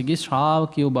වහන්සේගේ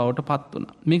ශ්‍රාවකයෝ බවට පත්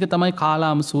වුණා. මේක තමයි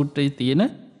කාලාම සූත්‍රයේ තියෙන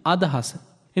අදහස.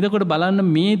 එතකොට බලන්න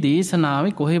මේ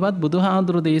දේශනාවේ කොහෙවත්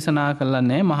බුදුහාඳුරු දේශනා කළා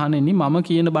නැහැ මහණෙනි මම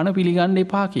කියන බණ පිළිගන්න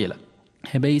එපා කියලා.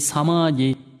 හැබැයි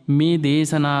සමාජයේ මේ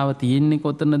දේශනාව තියෙන්නේ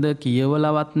කොතනද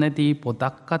කියවලවත් නැති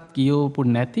පොතක්වත් කියවපු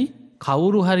නැති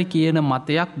කවුරු හරි කියන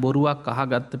මතයක් බොරුවක්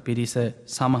අහගත්ත පිරිස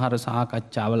සමහර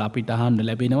සාකච්ඡාවල අපිට අහන්න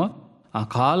ලැබෙනවා.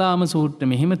 කාලාම සූත්‍රෙ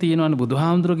මෙහෙම තියෙනවනේ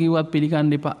බුදුහාමුදුරුවෝ කිව්වත්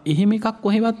පිළිගන්න එපා. එහෙම එකක්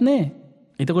කොහෙවත් නැහැ.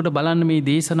 එතකොට බලන්න මේ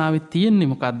දේශනාවේ තියෙන්නේ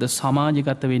මොකද්ද?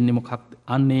 සමාජගත වෙන්නේ මොකක්ද?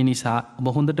 අන්න ඒ නිසා ඔබ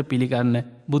හොඳට පිළිගන්න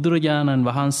බුදුරජාණන්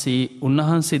වහන්සේ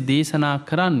උන්වහන්සේ දේශනා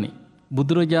කරන්නේ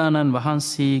බුදුරජාණන්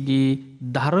වහන්සේගේ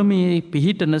ධර්මයේ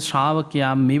පිහිටන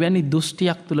ශ්‍රාවකයා මෙවැනි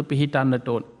දෘෂ්ටියක් තුල පිහිටන්නට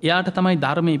ඕන. එයාට තමයි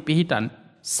ධර්මයේ පිහිටන්නේ.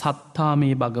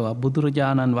 සත්තාමේ භගවා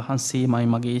බුදුරජාණන් වහන්සේමයි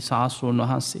මගේ ශාස්ත්‍රෝන්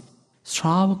වහන්සේ.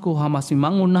 ශ්‍රාවකෝ හමස්මි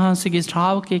මං උන්වහන්සේගේ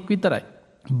ශ්‍රාවකයෙක් විතරයි.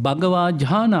 භගවා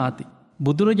ඥානාති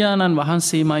බුදුරජාණන්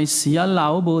වහන්සේමයි සියල්ල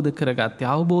අවබෝධ කරගත්තේ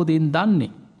අවබෝධයෙන්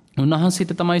දන්නේ.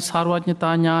 උන්වහන්සේට තමයි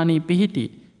සර්වඥතා ඥානෙ පිහිටි.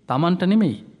 Tamanට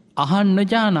නෙමෙයි. අහන්න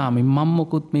ඥානාමි මම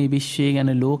මොකුත් මේ විශ්වය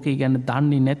ගැන ලෝකේ ගැන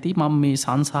දන්නේ නැති මම මේ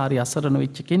සංසාරේ අසරණ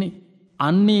වෙච්ච කෙනෙක්.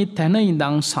 අන්නේ තැන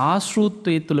ඉඳන්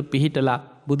ශාස්ත්‍රූත්වයේ තුල පිහිටලා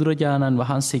බුදුරජාණන්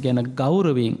වහන්සේ ගැන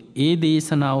ගෞරවයෙන් ඒ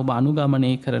දේශනාව ඔබ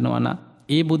අනුගමනය කරනවා නම්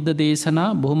ඒ බුද්ධ දේශනා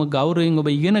බොහොම ගෞරවයෙන් ඔබ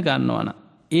ඉගෙන ගන්නවා නම්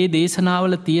ඒ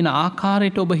දේශනාවල තියෙන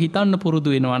ආකාරයට ඔබ හිතන්න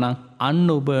පුරුදු වෙනවා නම් අන්න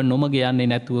ඔබ නොමග යන්නේ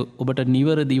නැතුව ඔබට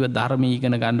නිවැරදිව ධර්මය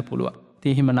ඉගෙන ගන්න පුළුවන්.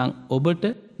 එහෙමනම් ඔබට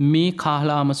මේ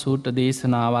කාලාම සූත්‍ර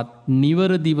දේශනාවත්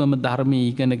නිවැරදිවම ධර්මයේ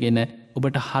ඉගෙනගෙන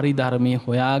ඔබට හරි ධර්මයේ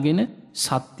හොයාගෙන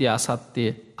සත්‍ය අසත්‍ය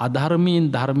අධර්මයෙන්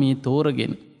ධර්මයේ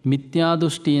තෝරගෙන මිත්‍යා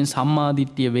දෘෂ්ටියෙන් සම්මා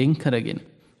දිට්ඨිය වෙන් කරගෙන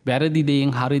වැරදි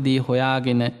දේෙන් හරි දේ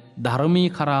හොයාගෙන ධර්මී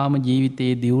කරාම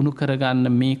ජීවිතයේ දියුණු කරගන්න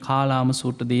මේ කාලාම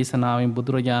සූත්‍ර දේශනාවෙන්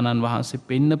බුදුරජාණන් වහන්සේ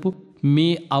පෙන්නපු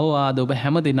මේ අවවාද ඔබ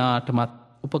හැම දිනාටමත්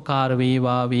උපකාර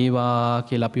වේවා වේවා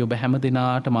කියලා අපි ඔබ හැම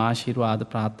දිනාටම ආශිර්වාද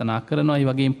ප්‍රාර්ථනා කරනවා. ඒ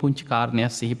වගේම පුංචි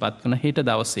කාරණයක් සිහිපත් කරන හෙට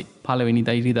දවසේ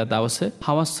පළවෙනිදා ඉරිදා දවසේ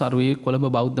හවස් වරුවේ කොළඹ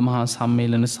බෞද්ධ මහා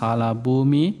සම්මේලන ශාලා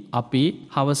භූමියේ අපි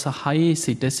හවස 6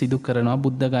 සිට සිදු කරන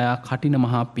බුද්ධ ගයා කටින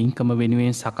මහා පිංකම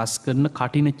වෙනුවෙන් සකස් කරන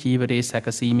කටින චීවරයේ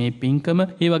සැකසීමේ පිංකම,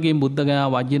 ඒ වගේම බුද්ධ ගයා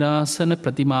වජිරාසන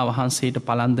ප්‍රතිමා වහන්සේට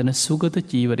පළඳන සුගත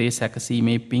චීවරයේ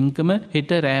සැකසීමේ පිංකම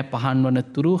හෙට රෑ 5 වන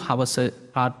තුරු හවස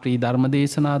රාත්‍රී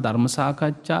ධර්මදේශනා ධර්ම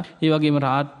සාකච්ඡා ඒ වගේම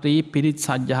රාත්‍රී පිරිත්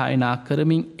සජ්ජායනා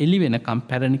කරමින් එළි වෙනකම්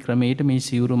පැරණි ක්‍රමයට මේ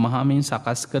සිවුරු මහාමින්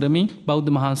සකස් කරමින්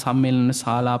බෞද්ධ මහා සම්මේලන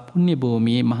ශාලා පුණ්‍ය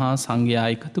භූමියේ මහා සංඝයා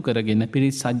එකතු කරගෙන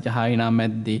පිරිත් සජ්ජායනා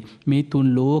මැද්දේ මේ තුන්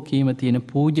ලෝකයේම තියෙන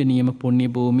පූජනීයම පුණ්‍ය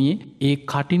භූමියේ ඒ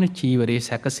කටින චීවරයේ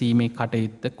සැකසීමේ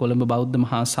කටයුත්ත කොළඹ බෞද්ධ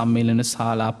මහා සම්මේලන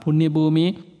ශාලා පුණ්‍ය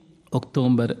භූමියේ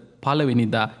ඔක්තෝබර් 1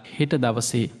 වෙනිදා හෙට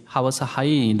දවසේ හවස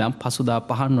 6 ඉඳන් පසුදා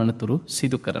 5 වනතුරු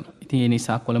සිදු කරනවා. ඉතින් ඒ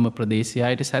නිසා කොළඹ ප්‍රදේශයේ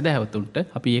අයට සදහැවතුන්ට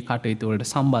අපි මේ කටයුතු වලට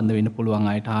සම්බන්ධ වෙන්න පුළුවන්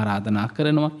අයට ආරාධනා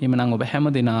කරනවා. එhmenan ඔබ හැම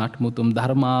දිනාටම උතුම්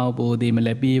ධර්මාවබෝධයම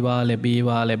ලැබේවා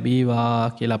ලැබේවා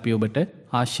ලැබේවා කියලා අපි ඔබට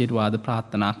ආශිර්වාද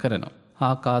ප්‍රාර්ථනා කරනවා.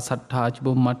 ආකාසට්ඨා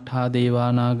චුම්මට්ඨා දේවා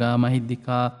නාග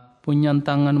මහිද්దికා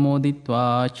පුඤ්ඤන්තං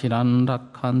අනුමෝදිත්වා චිරන්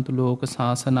රක්ඛන්තු ලෝක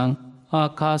සාසනං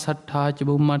ආකාසට්ඨා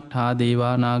චුම්මට්ඨා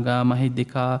දේවා නාග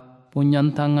මහිද්దికා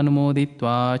පුඤ්ඤන්තං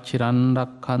අනුමෝදිත්වා චිරන්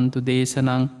රක්ඛන්තු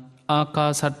දේශනං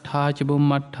ආකාසට්ඨා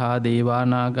චුම්මට්ඨා දේවා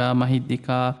නාග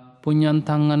මහිද්దికා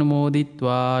පුඤ්ඤන්තං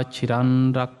අනුමෝදිත්වා චිරන්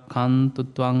රක්ඛන්තු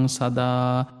ත්වං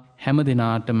සදා. හැම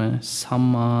දිනාටම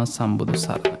සම්මා සම්බුදු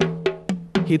සරණයි.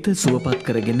 හිත සුවපත්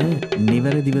කරගෙන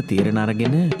නිවැරදිව තීරණ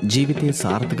අරගෙන ජීවිතය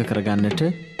සාර්ථක කරගන්නට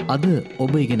අද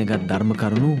ඔබ ඉගෙනගත් ධර්ම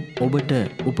කරුණු ඔබට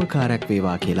උපකාරයක්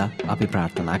වේවා කියලා අපි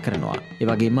ප්‍රාර්ථනා කරනවා. ඒ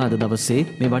වගේම අද දවසේ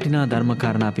මේ වටිනා ධර්ම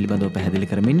කාරණා පිළිබඳව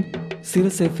පැහැදිලි කරමින්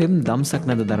සිරස FM දම්සක්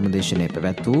නද ධර්මදේශනයේ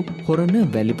පැවැත් වූ හොරණ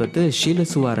වැලිපත ශීල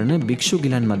සුවාරණ භික්ෂු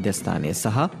ගිලන් මධ්‍යස්ථානයේ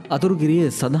සහ අතුරුගිරිය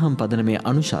සදහම් පදනමේ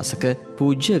අනුශාසක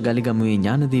පූජ්‍ය ගලිගමුවේ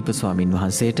ඥානදීප ස්වාමින්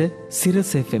වහන්සේට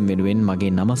සිරස FM වෙනුවෙන්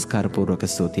මගේ නමස්කාර පූර්වක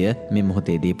ස්තුතිය මේ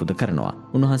මොහොතේදී පුද කරනවා.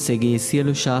 උන්වහන්සේගේ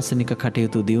සියලු ශාසනික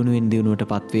කටයුතු දියුණුවෙන් දියුණුවට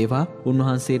පත්වේවා.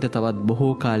 උන්වහන්සේට තවත්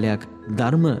බොහෝ කාලයක්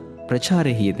ධර්ම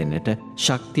ප්‍රචාරෙහි යෙදෙන්නට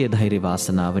ශක්තිය ධෛර්ය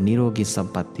වාසනාව නිරෝගී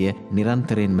සම්පන්නිය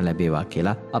නිරන්තරයෙන්ම ලැබේවා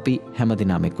කියලා අපි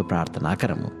හැමදිනම එක්ව ප්‍රාර්ථනා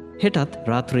කරමු. හෙටත්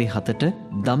රාත්‍රී 7ට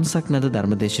දම්සක් නද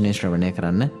ධර්මදේශනය ශ්‍රවණය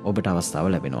කරන්න ඔබට අවස්ථාව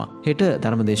ලැබෙනවා. හෙට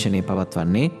ධර්මදේශනය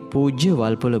පවත්වන්නේ පූජ්‍ය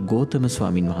වල්පොල ගෞතම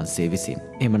ස්වාමින් වහන්සේ විසින්.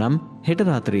 එhmenan හෙට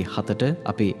රාත්‍රී 7ට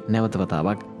අපි නැවත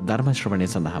වතාවක් ධර්ම ශ්‍රවණය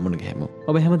සඳහා මුණ ගැහෙමු.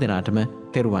 ඔබ හැම දිනාටම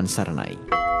තෙරුවන් සරණයි.